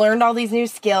have learned all these new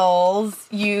skills.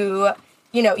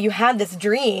 You know, you had this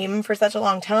dream for such a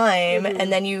long time,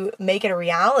 and then you make it a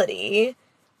reality,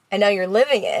 and now you're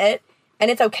living it, and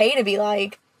it's okay to be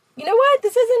like, you know what,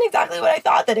 this isn't exactly what I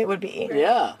thought that it would be.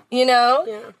 Yeah. You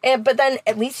know? Yeah. But then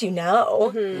at least you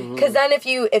know. Because then if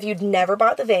you'd never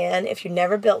bought the van, if you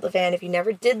never built the van, if you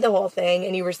never did the whole thing,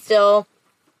 and you were still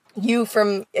you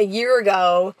from a year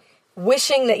ago,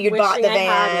 wishing that you'd bought the Wishing I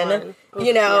had van, one.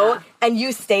 you know, Yeah. and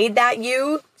you stayed that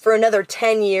you for another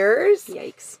 10 years,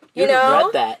 Yikes. you know?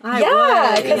 regret that. I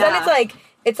Yeah, would, because then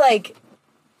it's like,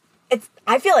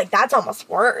 I feel like that's almost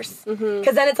worse. Mm-hmm.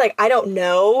 Because then it's like, I don't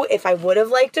know if I would have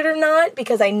liked it or not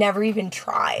because I never even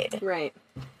tried. Right.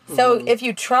 So if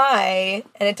you try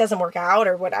and it doesn't work out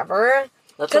or whatever,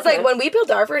 That's because okay. like when we built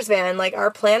our first van, like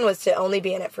our plan was to only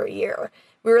be in it for a year.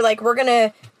 We were like, we're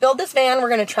gonna build this van. We're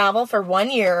gonna travel for 1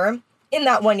 year. In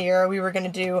that 1 year, we were gonna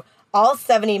do all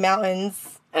 70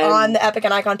 mountains on the Epic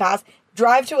and Icon Pass.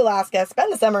 Drive to Alaska,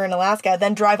 spend the summer in Alaska,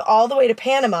 then drive all the way to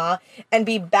Panama and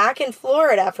be back in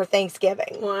Florida for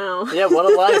Thanksgiving. Wow. Yeah, what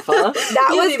a life, huh? That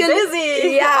You'll was be gonna,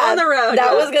 busy yeah, on the road,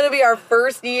 That yeah. was gonna be our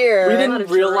first year. We lot didn't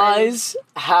of realize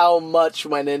how much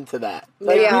went into that.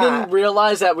 Like, Yeah. we didn't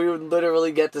realize that we would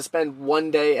literally get to spend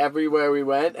one day everywhere we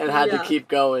went and had to Yeah. keep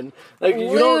going. Like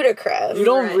Ludicrous. You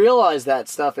don't Right. realize that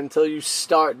stuff until you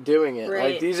start doing it.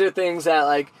 Right. Like, these are things that,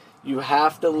 like, you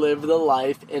have to live the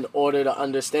life in order to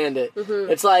understand it.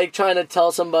 Mm-hmm. It's like trying to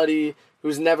tell somebody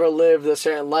who's never lived a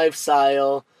certain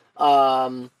lifestyle,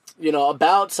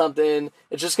 about something.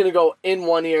 It's just going to go in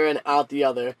one ear and out the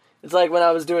other. It's like when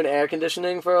I was doing air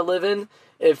conditioning for a living.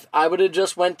 If I would have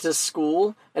just went to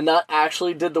school and not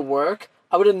actually did the work,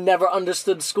 I would have never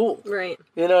understood school. Right.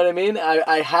 You know what I mean?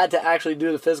 I had to actually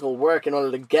do the physical work in order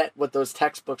to get what those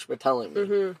textbooks were telling me.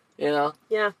 Mm-hmm. You know?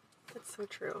 Yeah. That's so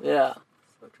true. Yeah.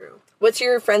 So true. What's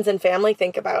your friends and family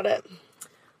think about it?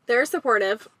 They're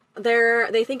supportive.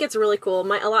 They think it's really cool.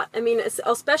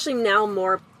 Especially now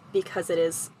more because it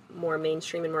is more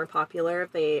mainstream and more popular.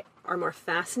 They are more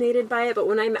fascinated by it. But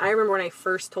I remember when I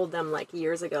first told them like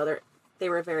years ago, they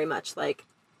were very much like,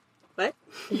 "What?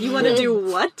 You want to do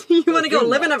what? You want to go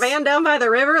live in a van down by the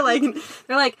river?" Like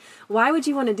they're like, "Why would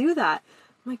you want to do that?"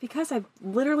 I'm like, because I've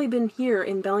literally been here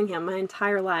in Bellingham my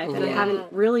entire life, and I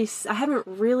haven't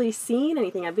really seen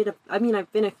anything. I've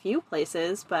been a few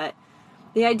places, but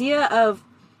the idea of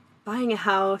buying a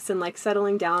house and like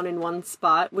settling down in one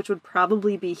spot, which would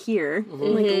probably be here,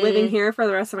 and, like living here for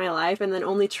the rest of my life, and then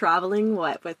only traveling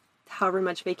with however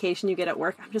much vacation you get at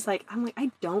work. I'm like, I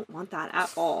don't want that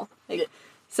at all. Like,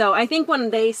 so I think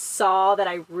when they saw that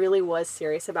I really was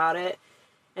serious about it,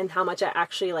 and how much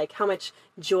how much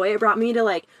joy it brought me to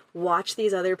like watch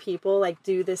these other people like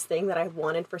do this thing that I've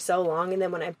wanted for so long. And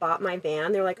then when I bought my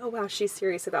van, they're like, "Oh wow, she's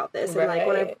serious about this." And like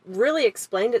when I really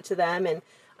explained it to them, and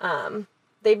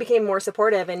they became more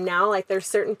supportive. And now like there's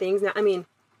certain things now. I mean,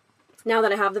 now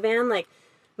that I have the van, like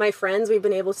my friends, we've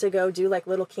been able to go do like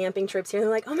little camping trips here. And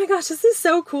they're like, "Oh my gosh, this is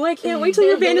so cool. I can't wait till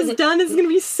your van is done. It's going to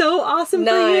be so awesome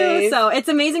for you." So it's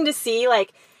amazing to see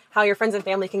like how your friends and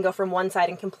family can go from one side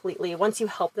and completely, once you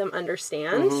help them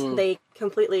understand, they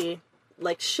completely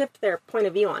like shift their point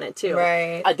of view on it too.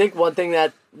 Right. I think one thing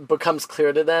that becomes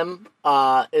clear to them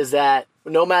is that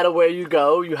no matter where you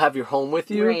go, you have your home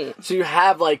with you. Right. So you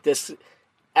have like this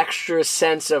extra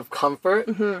sense of comfort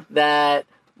that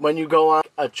when you go on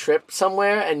a trip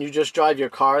somewhere and you just drive your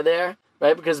car there,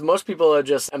 right? Because most people are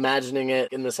just imagining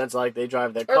it in the sense of like they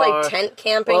drive their Or car. like tent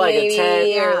camping, or like maybe. a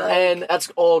tent, Or like, and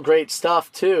that's all great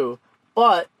stuff too.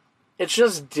 But it's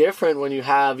just different when you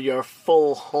have your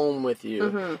full home with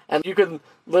you, and you can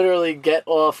literally get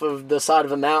off of the side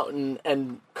of a mountain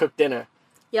and cook dinner,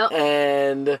 Yep.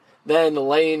 and then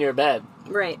lay in your bed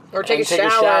Right. or take, a, take a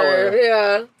shower. shower.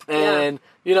 Yeah. and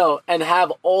and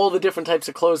have all the different types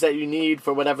of clothes that you need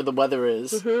for whatever the weather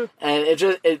is, and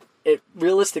it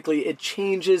realistically it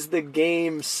changes the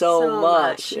game so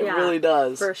much. It yeah, really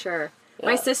does. For sure.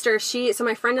 My sister,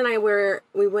 my friend and I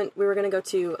we were going to go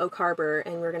to Oak Harbor,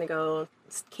 and we were going to go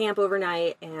camp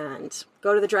overnight and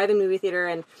go to the drive-in movie theater.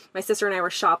 And my sister and I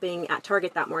were shopping at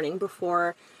Target that morning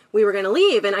before we were going to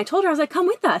leave. And I told her, I was like, "Come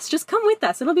with us. Just come with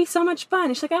us. It'll be so much fun."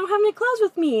 And she's like, "I don't have any clothes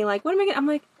with me. Like, what am I going to..." I'm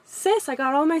like, "Sis, I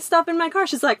got all my stuff in my car."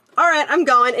 She's like, "All right, I'm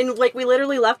going." And like, we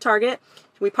literally left Target.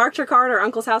 We parked her car at our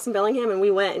uncle's house in Bellingham, and we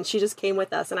went, and she just came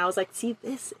with us. And I was like, "See,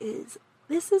 this is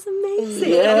amazing."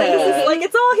 Yeah. I'm like, this is, like,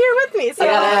 it's all here with me. So I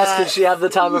gotta ask, did she have the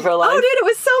time of her life? oh, dude, it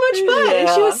was so much fun. And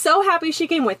she Yeah. was so happy she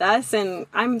came with us, and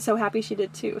I'm so happy she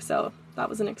did too. So that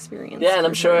was an experience. Yeah, and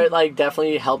I'm for sure it like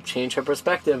definitely helped change her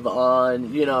perspective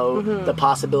on the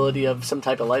possibility of some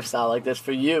type of lifestyle like this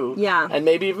for you. Yeah. and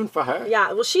maybe even for her.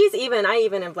 Yeah, well, I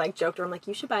even have like joked her. I'm like,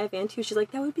 "You should buy a van too." She's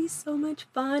like, "That would be so much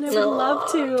fun. I would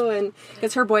love to." And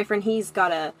because her boyfriend, he's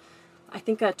got a I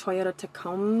think a Toyota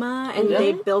Tacoma, and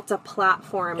they built a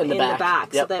platform in the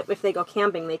back so that if they go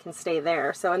camping, they can stay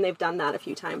there. So, and they've done that a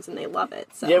few times, and they love it.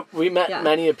 So, yeah, we met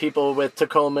many of people with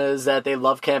Tacomas that they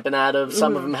love camping out of.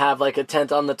 Some of them have like a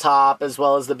tent on the top as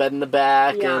well as the bed in the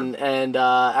back, and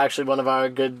actually one of our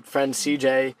good friends,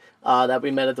 CJ, that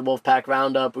we met at the Wolfpack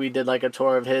Roundup, we did like a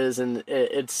tour of his, and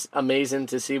it's amazing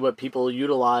to see what people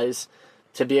utilize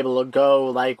to be able to go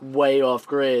like way off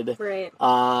grid, right?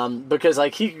 Because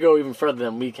like he could go even further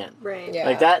than we can, right? Yeah.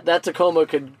 Like that Tacoma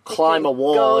could climb a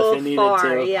wall if it needed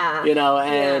to, yeah. you know.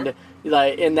 And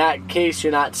like in that case,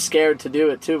 you're not scared to do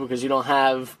it too because you don't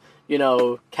have, you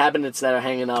know, cabinets that are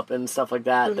hanging up and stuff like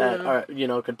that that are, you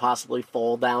know, could possibly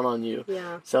fall down on you.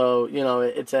 Yeah. So you know,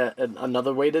 it's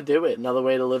another way to do it, another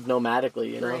way to live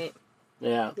nomadically, you know. Right.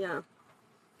 Yeah. Yeah.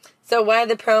 So why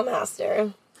the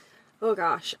ProMaster? Oh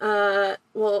gosh.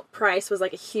 Well, price was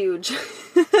like a huge.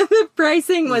 The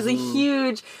pricing was a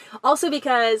huge. Also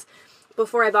because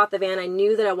before I bought the van, I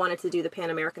knew that I wanted to do the Pan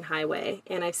American Highway,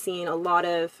 and I've seen a lot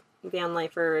of van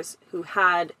lifers who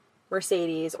had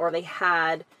Mercedes or they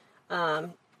had.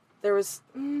 There was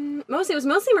it was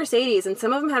mostly Mercedes, and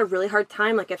some of them had a really hard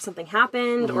time. Like if something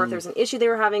happened or if there's an issue they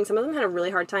were having, some of them had a really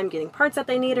hard time getting parts that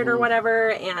they needed or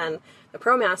whatever. And the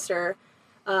ProMaster.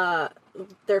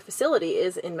 Their facility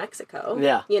is in Mexico.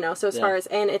 Yeah. You know, so as far as,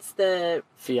 and it's the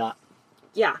Fiat.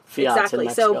 Yeah, Fiat's exactly. in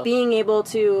Mexico. So being able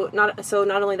to, not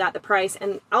only that, the price,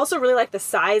 and I also really like the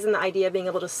size and the idea of being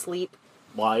able to sleep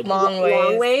Wide. Long long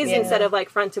ways, ways yeah. instead of like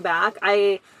front to back.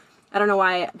 I don't know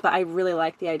why, but I really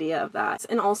like the idea of that.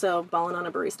 And also balling on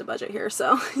a barista budget here,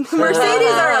 so Mercedes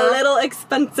are a little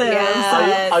expensive.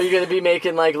 Yeah. Are you going to be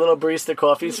making like little barista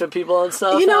coffees for people and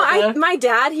stuff? You know, out there? my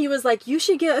dad, he was like, you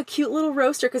should get a cute little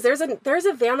roaster, because there's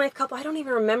a van life couple, I don't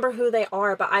even remember who they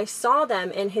are, but I saw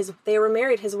them, and they were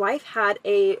married. His wife had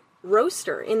a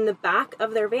roaster in the back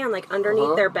of their van, like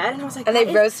underneath their bed, and I was like, And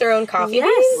they roast their own coffee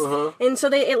yes. beans? And so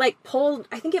it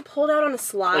pulled out on a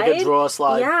slide, Like a draw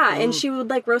slide. yeah, and she would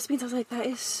like roast beans. I was like, that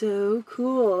is so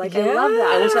cool, like I love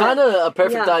that. And it's kind of a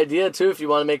perfect Yeah. idea too if you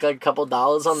want to make like a couple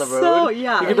dollars on the road. So,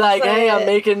 yeah. You could be like, So hey, I'm it-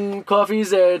 making coffees.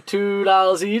 They're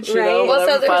 $2 each. You know, Right. Well, so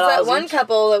whatever, there's that $5 one each.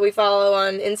 couple that we follow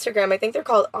on Instagram. I think they're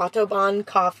called Autobahn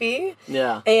Coffee.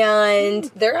 Yeah. And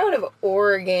they're out of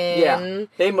Oregon. Yeah.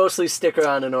 They mostly stick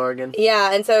around in Oregon.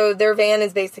 Yeah, and so their van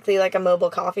is basically like a mobile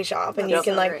coffee shop, and you That's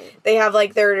can so like great. they have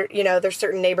like there's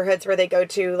certain neighborhoods where they go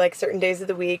to like certain days of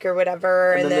the week or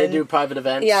whatever, And then they do private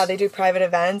events. yeah, they do private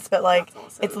events, but like That's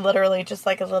awesome. it's literally just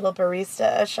like a little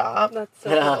barista shop. That's so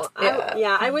Yeah. cool.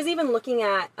 Yeah. I was even looking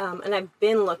at, and I've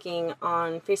been looking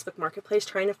on Facebook Marketplace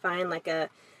trying to find like a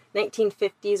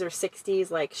 1950s or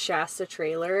 60s like Shasta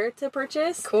trailer to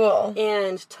purchase. Cool.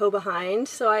 And tow behind.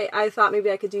 So I thought maybe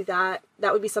I could do that.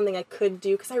 That would be something I could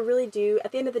do, because I really do.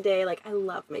 At the end of the day, like I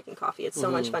love making coffee. It's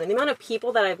so much fun. And the amount of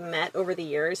people that I've met over the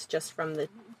years just from the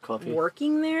Coffee.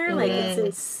 working there, like it's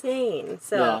insane.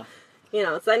 So. Yeah. You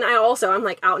know, and I'm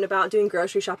like out and about doing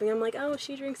grocery shopping. I'm like, oh,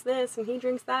 she drinks this and he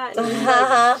drinks that. And he's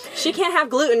like, she can't have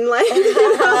gluten. Like,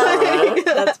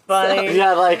 That's funny. You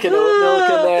have like an oat milk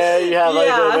in there. You have like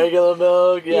Yeah. a regular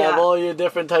milk. You have Yeah. all your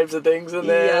different types of things in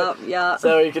there. yeah.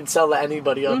 So you can sell to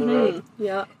anybody on the road.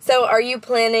 Yeah. So are you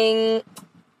planning,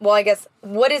 well, I guess,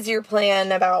 what is your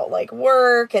plan about like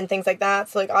work and things like that?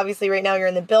 So like obviously right now you're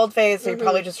in the build phase, so you're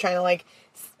probably just trying to like,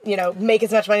 you know, make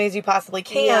as much money as you possibly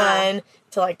can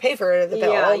to like pay for the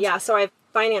build. Yeah. So I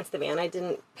financed the van. I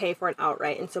didn't pay for it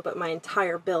outright, and so but my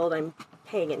entire build I'm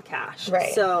paying in cash.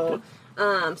 Right. So, so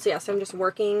I'm just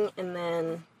working, and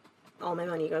then all my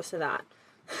money goes to that.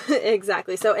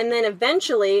 Exactly. So, and then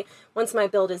eventually, once my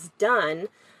build is done,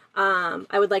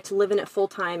 I would like to live in it full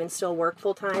time and still work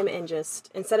full time, and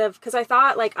just because I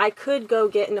thought like I could go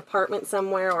get an apartment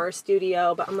somewhere or a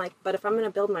studio, but I'm like, but if I'm going to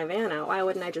build my van out, why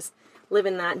wouldn't I just live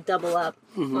in that, double up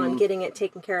on getting it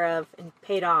taken care of and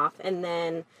paid off, and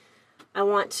then I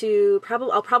want to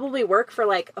I'll probably work for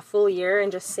like a full year and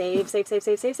just save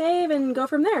and go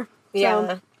from there. Yeah.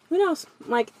 So, who knows?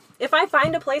 Like, if I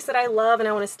find a place that I love and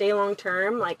I want to stay long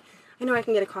term, like, I know I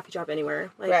can get a coffee job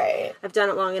anywhere. Like, Right. I've done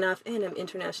it long enough, and I'm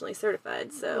internationally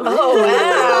certified, so. Oh,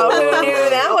 wow. Who knew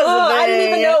that was a thing? I didn't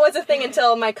even know it was a thing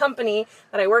until my company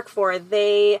that I work for,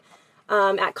 they...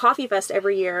 at Coffee Fest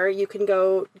every year, you can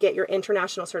go get your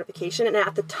international certification. And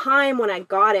at the time when I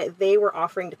got it, they were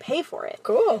offering to pay for it.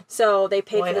 Cool. So they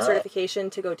paid Why for the not? certification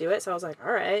to go do it. So I was like,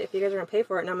 all right, if you guys are going to pay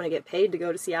for it and I'm going to get paid to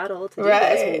go to Seattle to do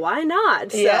Right. this, why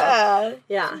not? So, Yeah.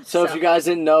 Yeah. So if you guys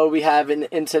didn't know, we have an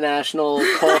international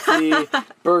coffee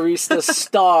barista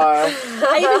star.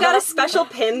 I even got a special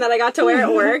pin that I got to wear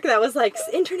at work that was like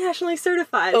internationally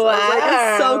certified. So I was like,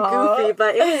 it's so Wow. goofy,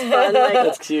 but it was fun. Like,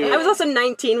 That's cute. I was also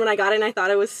 19 when I got it, and I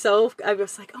thought it was I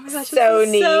was like, oh my gosh, So this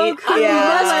is neat. so cool. Yeah.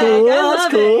 That's Like, cool. I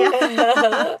That's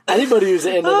love cool. it. Anybody who's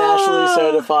internationally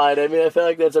certified, I mean, I feel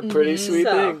like that's a pretty sweet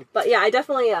thing. But yeah, I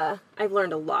definitely, I've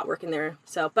learned a lot working there.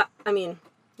 So, but I mean,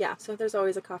 yeah, so if there's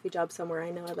always a coffee job somewhere, I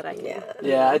know that I can.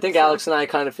 Yeah, I think Alex and I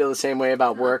kind of feel the same way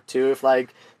about work too. If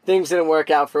like things didn't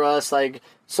work out for us, like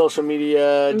social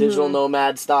media, digital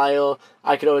nomad style,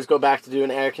 I could always go back to doing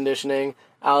air conditioning.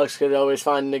 Alex could always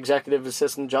find an executive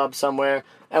assistant job somewhere,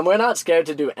 and we're not scared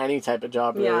to do any type of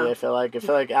job. Really, Yeah. I feel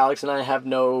like Alex and I have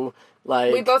no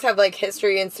like. We both have like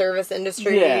history in service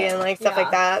industry Yeah. and like stuff like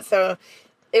that. So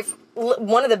if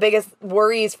one of the biggest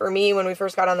worries for me when we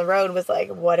first got on the road was like,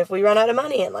 what if we run out of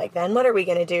money, and like then what are we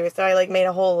gonna do? So I like made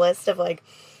a whole list of like,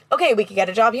 okay, we could get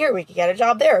a job here, we could get a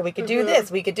job there, we could do this,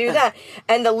 we could do that,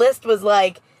 and the list was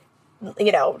like,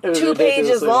 you know, It was 2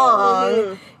 pages ridiculously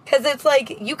long. Because it's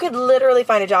like, you could literally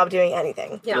find a job doing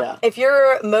anything. Yeah. If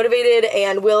you're motivated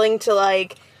and willing to,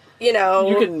 like, you know,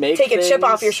 You can make take a chip things.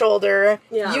 off your shoulder,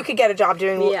 Yeah. you could get a job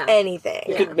doing Yeah. anything.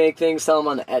 You could make things, sell them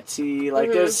on Etsy.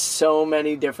 Like, there's so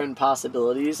many different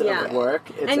possibilities Yeah. of work.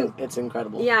 And- It's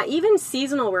incredible. Yeah, even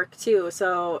seasonal work too.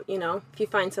 So, you know, if you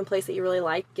find some place that you really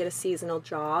like, get a seasonal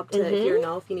job to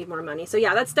if you need more money. So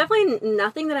yeah, that's definitely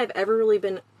nothing that I've ever really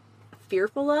been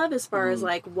fearful of as far as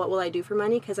like what will I do for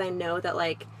money, because I know that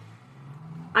like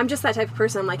I'm just that type of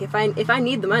person. I'm like, if I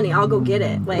need the money, I'll go get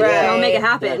it. Like, I'll make it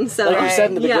happen. So like you said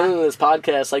in the yeah. beginning of this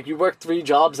podcast, like you worked 3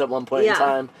 jobs at one point in Yeah.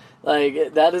 time.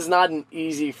 Like that is not an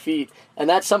easy feat, and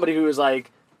that's somebody who is like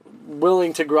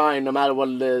willing to grind no matter what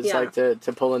it is, Yeah. like to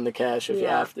pull in the cash if you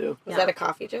Yeah. have to. Is that a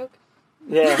coffee joke?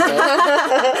 Yeah.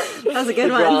 right? That was a good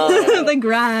one. grind. The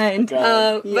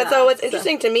grind. But so what's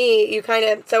interesting to me, you kind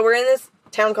of, so we're in this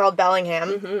town called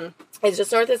Bellingham. It's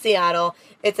just north of Seattle.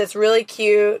 It's this really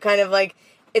cute kind of like,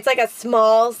 it's like a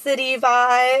small city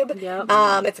vibe. Yep.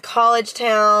 It's a college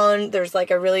town. There's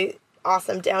like a really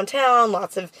awesome downtown.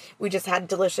 We just had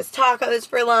delicious tacos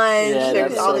for lunch. Yeah,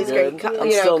 There's that's all so these good. great,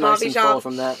 I'm still nice coffee and full shops.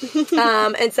 from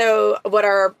that. And so what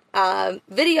our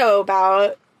video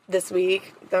about this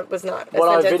week, that was not a What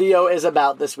our sentence, video is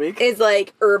about this week. is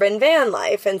like urban van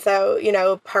life. And so, you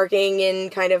know, parking in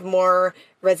kind of more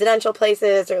residential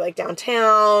places or like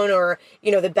downtown, or, you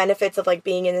know, the benefits of like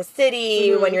being in the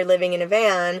city when you're living in a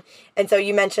van. And so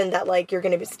you mentioned that like you're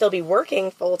going to still be working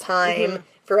full time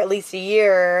for at least a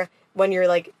year when you're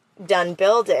like done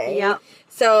building. Yep.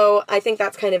 So I think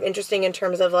that's kind of interesting in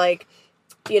terms of like,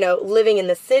 you know, living in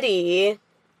the city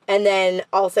and then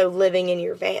also living in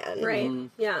your van. Right.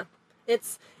 Yeah.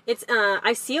 It's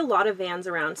I see a lot of vans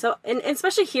around. So and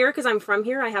especially here, because I'm from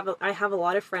here, I have a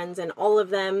lot of friends, and all of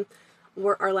them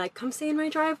are like, come stay in my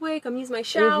driveway, come use my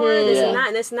shower, this Yeah. and that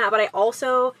and this and that. But I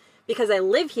also, because I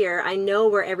live here, I know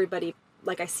where everybody,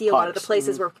 like I see a lot of the Parks.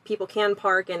 places where people can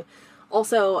park. And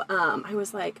also I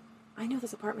was like, I know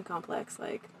this apartment complex,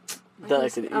 like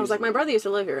I was like, my brother used to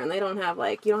live here, and they don't have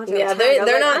like, you don't have to. Yeah, have a tag. I was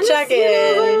they're like, not I'm just, checking.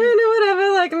 You know, like,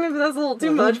 whatever. Like maybe that's a little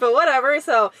too much, but whatever.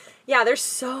 So yeah, there's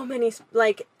so many.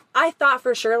 Like I thought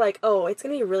for sure, like, oh, it's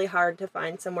gonna be really hard to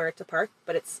find somewhere to park,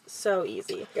 but it's so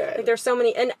easy. Good. Like there's so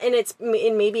many, and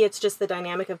maybe it's just the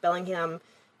dynamic of Bellingham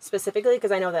specifically,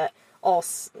 because I know that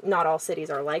not all cities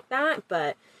are like that,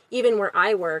 but even where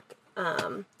I work,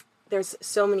 there's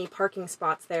so many parking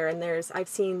spots there, and I've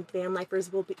seen van lifers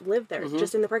live there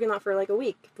just in the parking lot for like a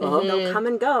week. They'll come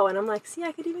and go, and I'm like, see,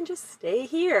 I could even just stay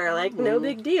here, like no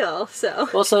big deal. So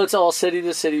Well, so it's all city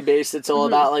to city based. It's all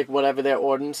about like whatever their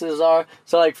ordinances are.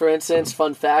 So, like for instance,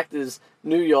 fun fact is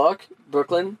New York,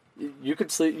 Brooklyn, you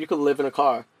could live in a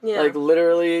car. Yeah. Like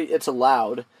literally, it's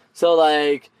allowed. So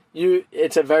like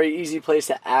it's a very easy place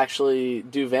to actually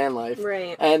do van life.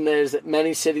 Right. And there's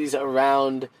many cities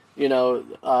around, you know,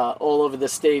 all over the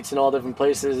states and all different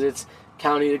places. It's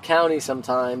county to county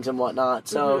sometimes and whatnot.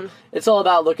 So it's all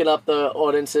about looking up the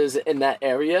ordinances in that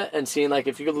area and seeing like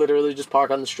if you could literally just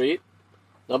park on the street,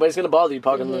 nobody's gonna bother you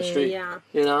parking on the street. yeah.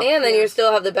 You know. And then you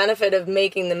still have the benefit of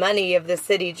making the money of the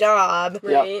city job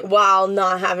Right. while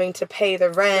not having to pay the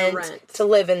rent, rent. to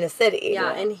live in the city.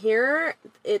 Yeah, and here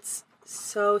it's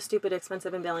so stupid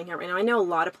expensive in Bellingham right now. I know a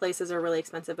lot of places are really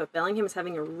expensive, but Bellingham is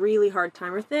having a really hard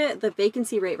time with it. The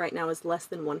vacancy rate right now is less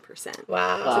than 1%.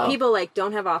 Wow. So people like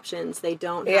don't have options. They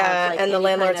don't Yeah, have like, and the any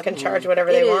landlords kind can of, charge whatever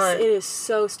they want. It is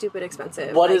so stupid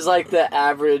expensive. What is like the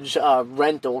average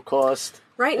rental cost?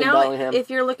 right in now? Bellingham? If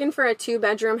you're looking for a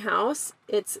 2-bedroom house,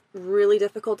 it's really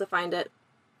difficult to find it.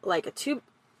 Like it's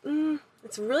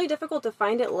really difficult to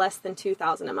find it less than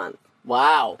 $2,000 a month.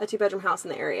 Wow. A 2-bedroom house in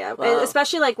the area, Wow. and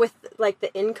especially like with like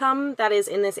the income that is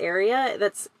in this area,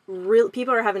 that's real.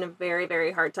 People are having a very,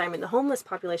 very hard time, and the homeless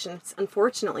population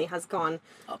unfortunately has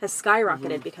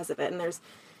skyrocketed because of it. And there's,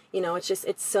 You know, it's just,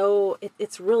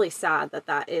 it's really sad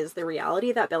that is the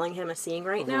reality that Bellingham is seeing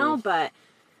right now, but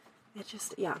it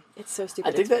just, it's so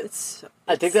stupid. I think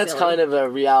that's silly. kind of a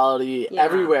reality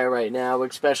everywhere right now,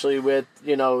 especially with,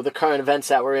 you know, the current events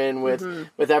that we're in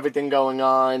with everything going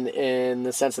on in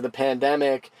the sense of the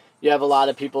pandemic. You have a lot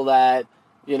of people that,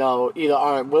 you know, either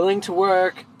aren't willing to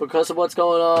work because of what's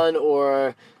going on,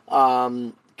 or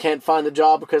can't find a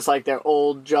job because, like, their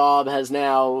old job has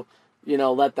now, you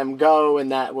know, let them go,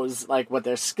 and that was, like, what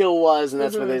their skill was, and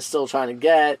that's what they're still trying to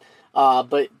get.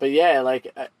 But yeah,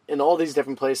 like, in all these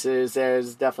different places,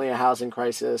 there's definitely a housing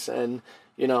crisis, and,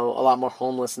 you know, a lot more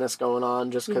homelessness going on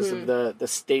just because of the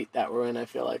state that we're in, I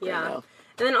feel like, right now.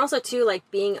 And then also, too, like,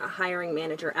 being a hiring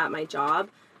manager at my job,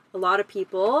 a lot of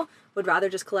people would rather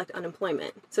just collect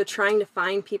unemployment. So trying to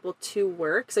find people to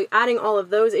work, so adding all of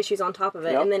those issues on top of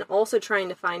it, and then also trying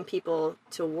to find people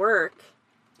to work,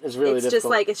 it's really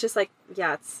difficult. It's just like,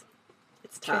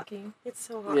 it's tough. Tricky. It's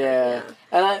so hard. Yeah.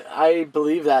 And I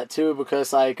believe that too,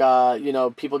 because, like, you know,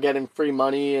 people getting free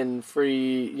money and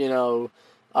free, you know,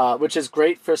 which is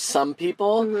great for some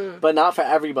people, but not for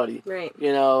everybody. Right.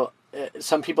 You know,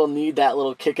 some people need that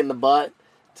little kick in the butt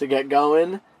to get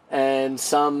going, and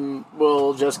some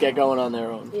will just get going on their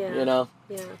own, you know?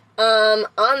 Yeah.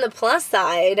 On the plus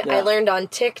side, I learned on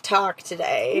TikTok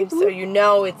today, so you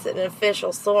know it's an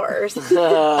official source,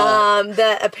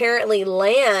 that apparently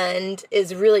land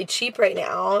is really cheap right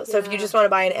now. So if you just want to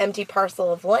buy an empty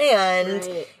parcel of land,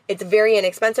 it's very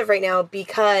inexpensive right now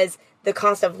because the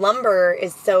cost of lumber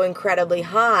is so incredibly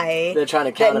high. They're trying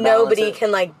to that counterbalance nobody it.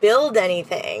 can, like, build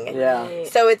anything. Yeah. Right.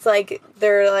 So it's like,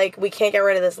 they're like, we can't get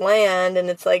rid of this land, and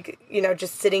it's like, you know,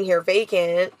 just sitting here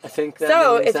vacant. I think that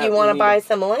So means if that you we want to need buy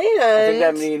some land, I think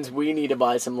that means we need to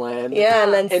buy some land. yeah,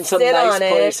 and then in some sit nice on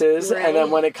it. places, Right. and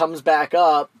then when it comes back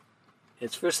up,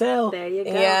 it's for sale. There you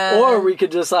go. Yeah. Or we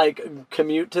could just, like,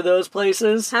 commute to those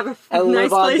places Have a and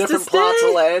nice live on place to different plots of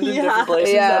stay. land in different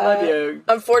places. That might be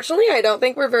Unfortunately, I don't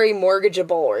think we're very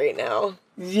mortgageable right now.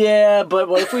 yeah, but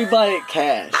what if we buy it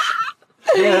cash?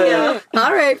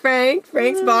 All right, Frank.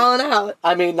 Frank's balling out.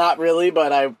 I mean, not really,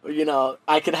 but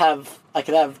I could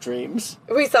have dreams.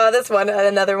 We saw this one,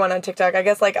 another one on TikTok. I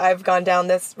guess, like, I've gone down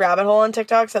this rabbit hole on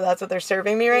TikTok, so that's what they're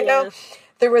serving me right now.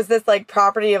 There was this, like,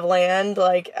 property of land,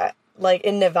 like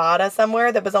in Nevada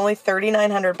somewhere that was only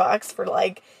 $3,900 for,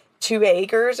 like, 2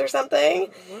 acres or something.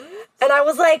 What? And I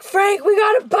was like, Frank, we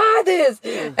gotta buy this.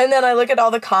 And then I look at all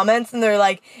the comments and they're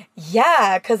like,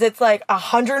 yeah, because it's like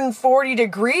 140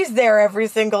 degrees there every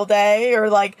single day. Or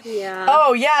like,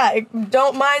 oh yeah,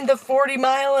 don't mind the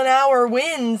 40-mile-an-hour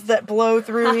winds that blow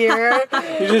through here.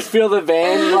 You just feel the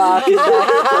van rocking back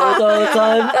and forth all the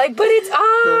time. Like, but it's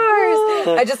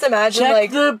ours. I just imagine, Check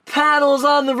like, the panels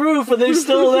on the roof. Are they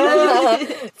still there?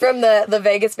 from the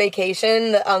Vegas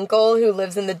Vacation, the uncle who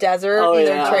lives in the desert in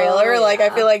their yeah. trailer. I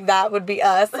feel like that would be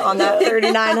us on that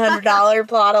 $3,900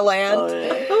 plot of land.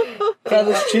 Got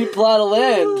this cheap plot of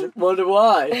land. Wonder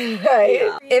why. Right.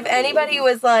 Yeah. If anybody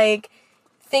was, like,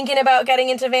 thinking about getting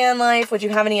into van life, would you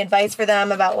have any advice for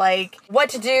them about, like, what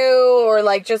to do, or,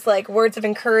 like, just, like, words of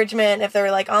encouragement if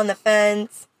they're, like, on the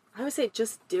fence? I would say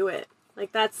just do it.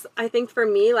 Like, that's, I think for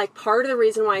me, like, part of the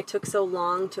reason why it took so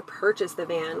long to purchase the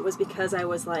van was because I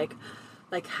was like,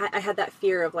 I had that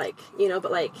fear of, like, you know,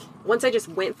 but, like, once I just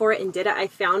went for it and did it, I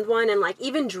found one, and, like,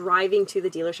 even driving to the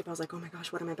dealership, I was like, oh my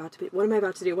gosh, what am I about to do? What am I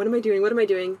about to do? What am I doing? What am I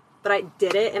doing? But I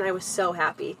did it, and I was so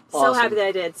happy. Awesome. So happy that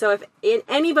I did. So if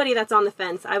anybody that's on the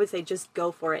fence, I would say just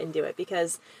go for it and do it,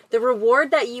 because the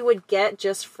reward that you would get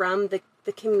just from the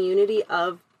community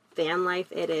of van life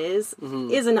is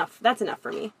enough. That's enough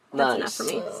for me. That's enough for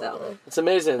me. So it's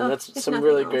amazing. That's some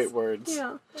really great words.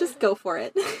 Yeah, just go for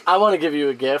it. I want to give you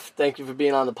a gift. Thank you for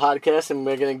being on the podcast, and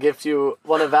we're going to gift you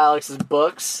one of Alex's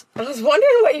books. I was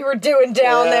wondering what you were doing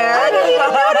down there. I didn't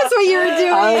even notice what you were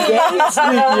doing. I'm getting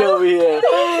sneaky over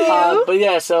here. But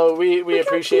yeah, so we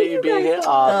appreciate you being here.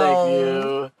 Thank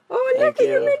you. Oh, Thank look,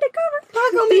 you. you made the cover.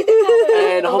 Paco made the cover.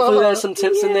 And hopefully there's some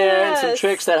tips in there and some Yes.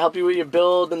 tricks that help you with your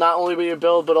build, and not only with your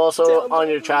build, but also on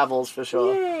your travels for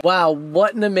sure. Yay. Wow,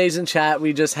 what an amazing chat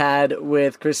we just had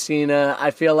with Christina.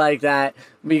 I feel like that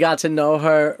we got to know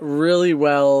her really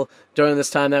well during this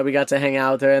time that we got to hang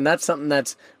out with her, and that's something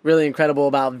that's really incredible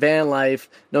about van life,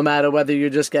 no matter whether you're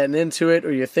just getting into it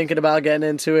or you're thinking about getting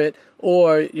into it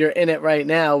or you're in it right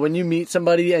now. When you meet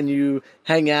somebody and you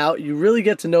hang out, you really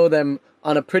get to know them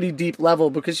on a pretty deep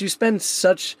level because you spend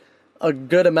such a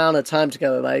good amount of time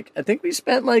together. Like, I think we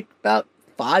spent like about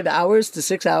 5 hours to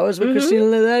 6 hours with Christina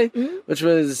today, which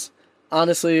was,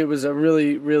 honestly, it was a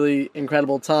really, really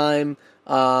incredible time.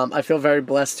 I feel very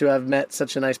blessed to have met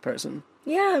such a nice person.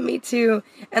 Yeah, me too.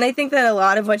 And I think that a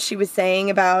lot of what she was saying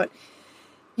about,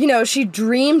 you know, she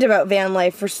dreamed about van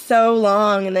life for so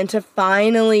long, and then to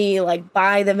finally like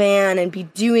buy the van and be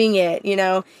doing it, you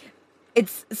know,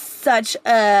 it's such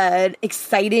an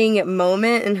exciting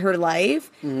moment in her life.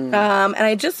 And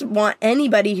I just want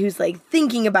anybody who's like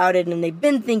thinking about it and they've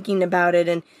been thinking about it,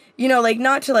 and, you know, like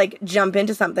not to like jump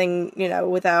into something, you know,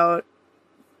 without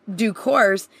due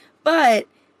course, but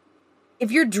if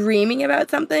you're dreaming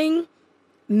about something,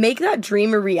 make that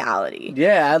dream a reality.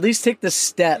 Yeah, at least take the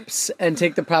steps and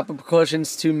take the proper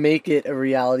precautions to make it a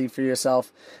reality for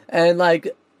yourself. And like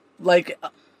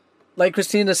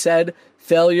Christina said,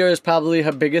 failure is probably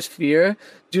her biggest fear.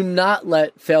 Do not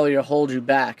let failure hold you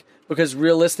back, because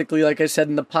realistically, like I said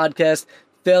in the podcast,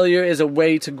 failure is a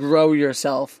way to grow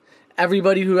yourself.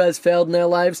 Everybody who has failed in their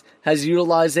lives has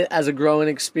utilized it as a growing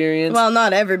experience. Well,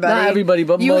 not everybody. Not everybody,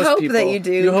 but you most hope people. That you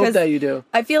do. You hope that you do.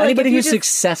 I feel like anybody if you who's just,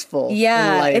 successful.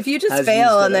 Yeah, in life if you just has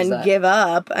fail used and it as then that. give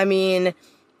up, I mean,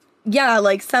 yeah,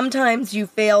 like sometimes you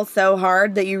fail so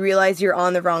hard that you realize you're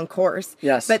on the wrong course.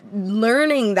 Yes. But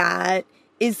learning that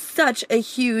is such a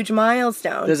huge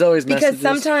milestone. There's always because messages.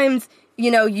 sometimes, you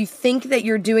know, you think that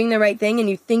you're doing the right thing and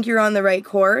you think you're on the right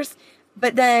course,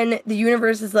 but then the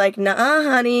universe is like, nah,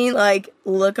 honey, like,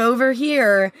 look over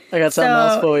here. I got something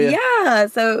else for you. Yeah,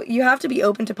 so you have to be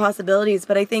open to possibilities.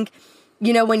 But I think,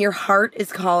 you know, when your heart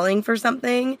is calling for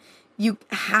something, you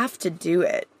have to do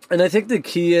it. And I think the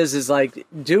key is like,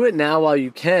 do it now while you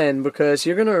can, because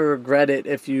you're going to regret it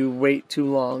if you wait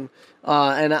too long.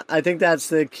 And I think that's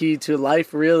the key to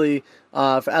life, really,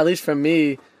 at least for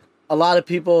me. A lot of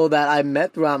people that I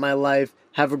met throughout my life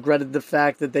have regretted the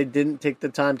fact that they didn't take the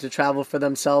time to travel for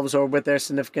themselves or with their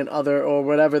significant other or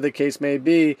whatever the case may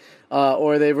be,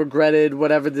 or they regretted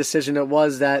whatever decision it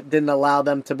was that didn't allow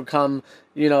them to become,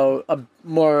 you know,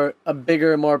 a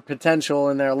bigger, more potential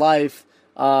in their life.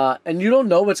 And you don't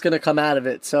know what's going to come out of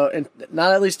it. So, and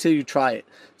not at least till you try it.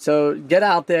 So get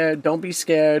out there. Don't be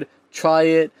scared. Try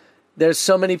it. There's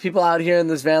so many people out here in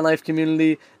this van life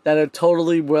community that are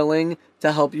totally willing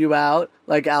to help you out,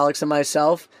 like Alex and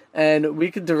myself. And we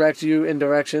could direct you in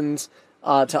directions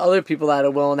to other people that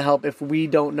are willing to help if we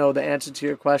don't know the answer to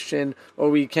your question, or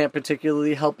we can't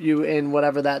particularly help you in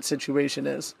whatever that situation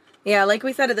is. Yeah, like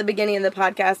we said at the beginning of the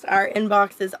podcast, our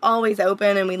inbox is always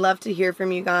open and we love to hear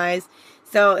from you guys.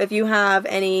 So if you have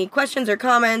any questions or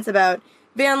comments about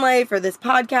van life or this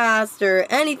podcast or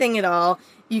anything at all,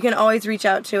 you can always reach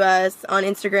out to us on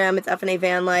Instagram. It's FNA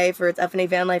Van Life, or it's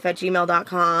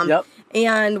fnavanlife@gmail.com. Yep.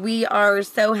 And we are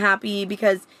so happy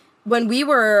because when we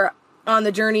were on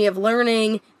the journey of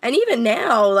learning, and even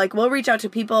now, like, we'll reach out to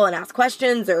people and ask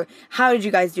questions, or how did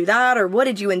you guys do that, or what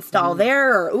did you install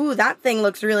there, or ooh, that thing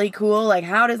looks really cool, like,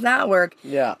 how does that work?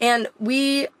 Yeah. And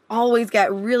we always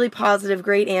get really positive,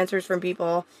 great answers from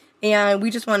people, and we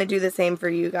just want to do the same for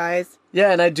you guys.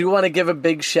 Yeah, and I do want to give a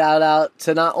big shout out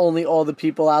to not only all the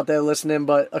people out there listening,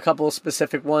 but a couple of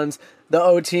specific ones. The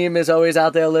O team is always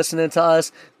out there listening to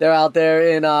us. They're out there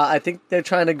in, I think they're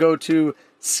trying to go to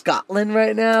Scotland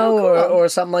right now, or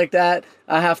something like that.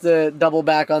 I have to double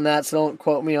back on that, so don't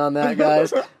quote me on that,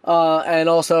 guys. And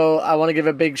also, I want to give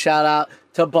a big shout out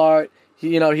to Bart.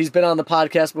 He's been on the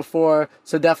podcast before,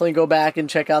 so definitely go back and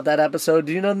check out that episode.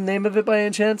 Do you know the name of it by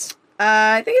any chance?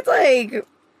 I think it's like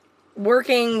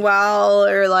working well,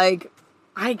 or like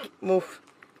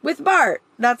with Bart.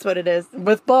 That's what it is.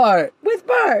 With Bart. With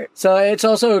Bart. So it's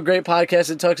also a great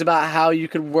podcast. It talks about how you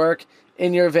could work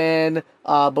in your van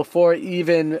before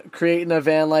even creating a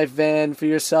van life van for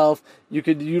yourself. You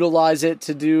could utilize it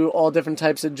to do all different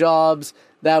types of jobs.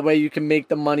 That way you can make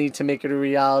the money to make it a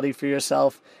reality for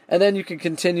yourself. And then you can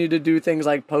continue to do things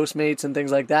like Postmates and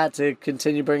things like that to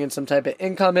continue bringing some type of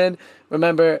income in.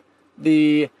 Remember,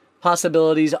 the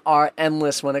possibilities are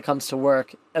endless when it comes to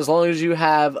work. As long as you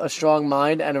have a strong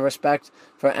mind and a respect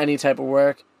for any type of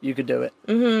work, you could do it.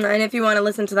 Mm-hmm. And if you want to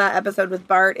listen to that episode with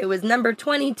Bart, it was number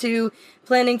 22,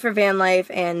 Planning for Van Life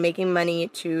and Making Money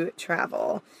to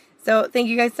Travel. So thank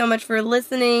you guys so much for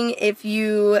listening. If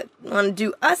you want to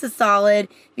do us a solid,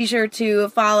 be sure to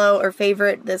follow or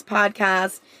favorite this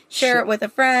podcast, share it with a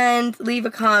friend, leave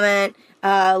a comment,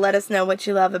 let us know what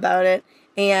you love about it.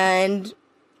 And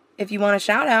if you want a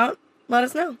shout out, let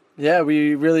us know. Yeah,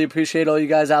 we really appreciate all you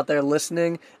guys out there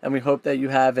listening, and we hope that you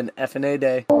have an FNA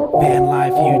day. Van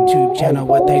Life YouTube channel,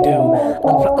 what they do.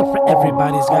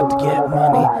 Everybody's got to get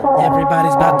money.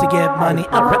 Everybody's about to get money.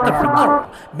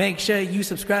 Make sure you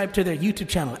subscribe to their YouTube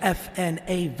channel,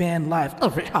 FNA Van Life.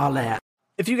 Holla.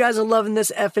 If you guys are loving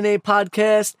this FNA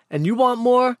podcast and you want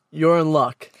more, you're in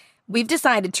luck. We've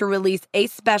decided to release a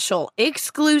special,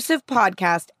 exclusive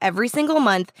podcast every single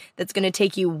month that's going to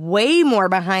take you way more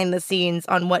behind the scenes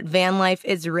on what van life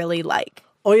is really like.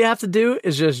 All you have to do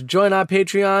is just join our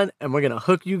Patreon, and we're going to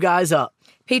hook you guys up.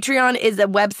 Patreon is a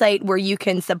website where you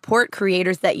can support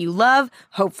creators that you love,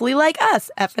 hopefully like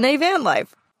us, FNA Van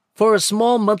Life. For a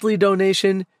small monthly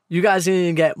donation, you guys are going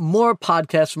to get more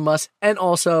podcasts from us and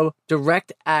also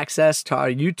direct access to our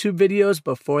YouTube videos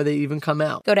before they even come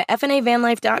out. Go to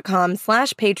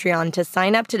fnavanlife.com/Patreon to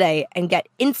sign up today and get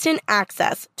instant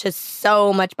access to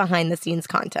so much behind-the-scenes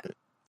content.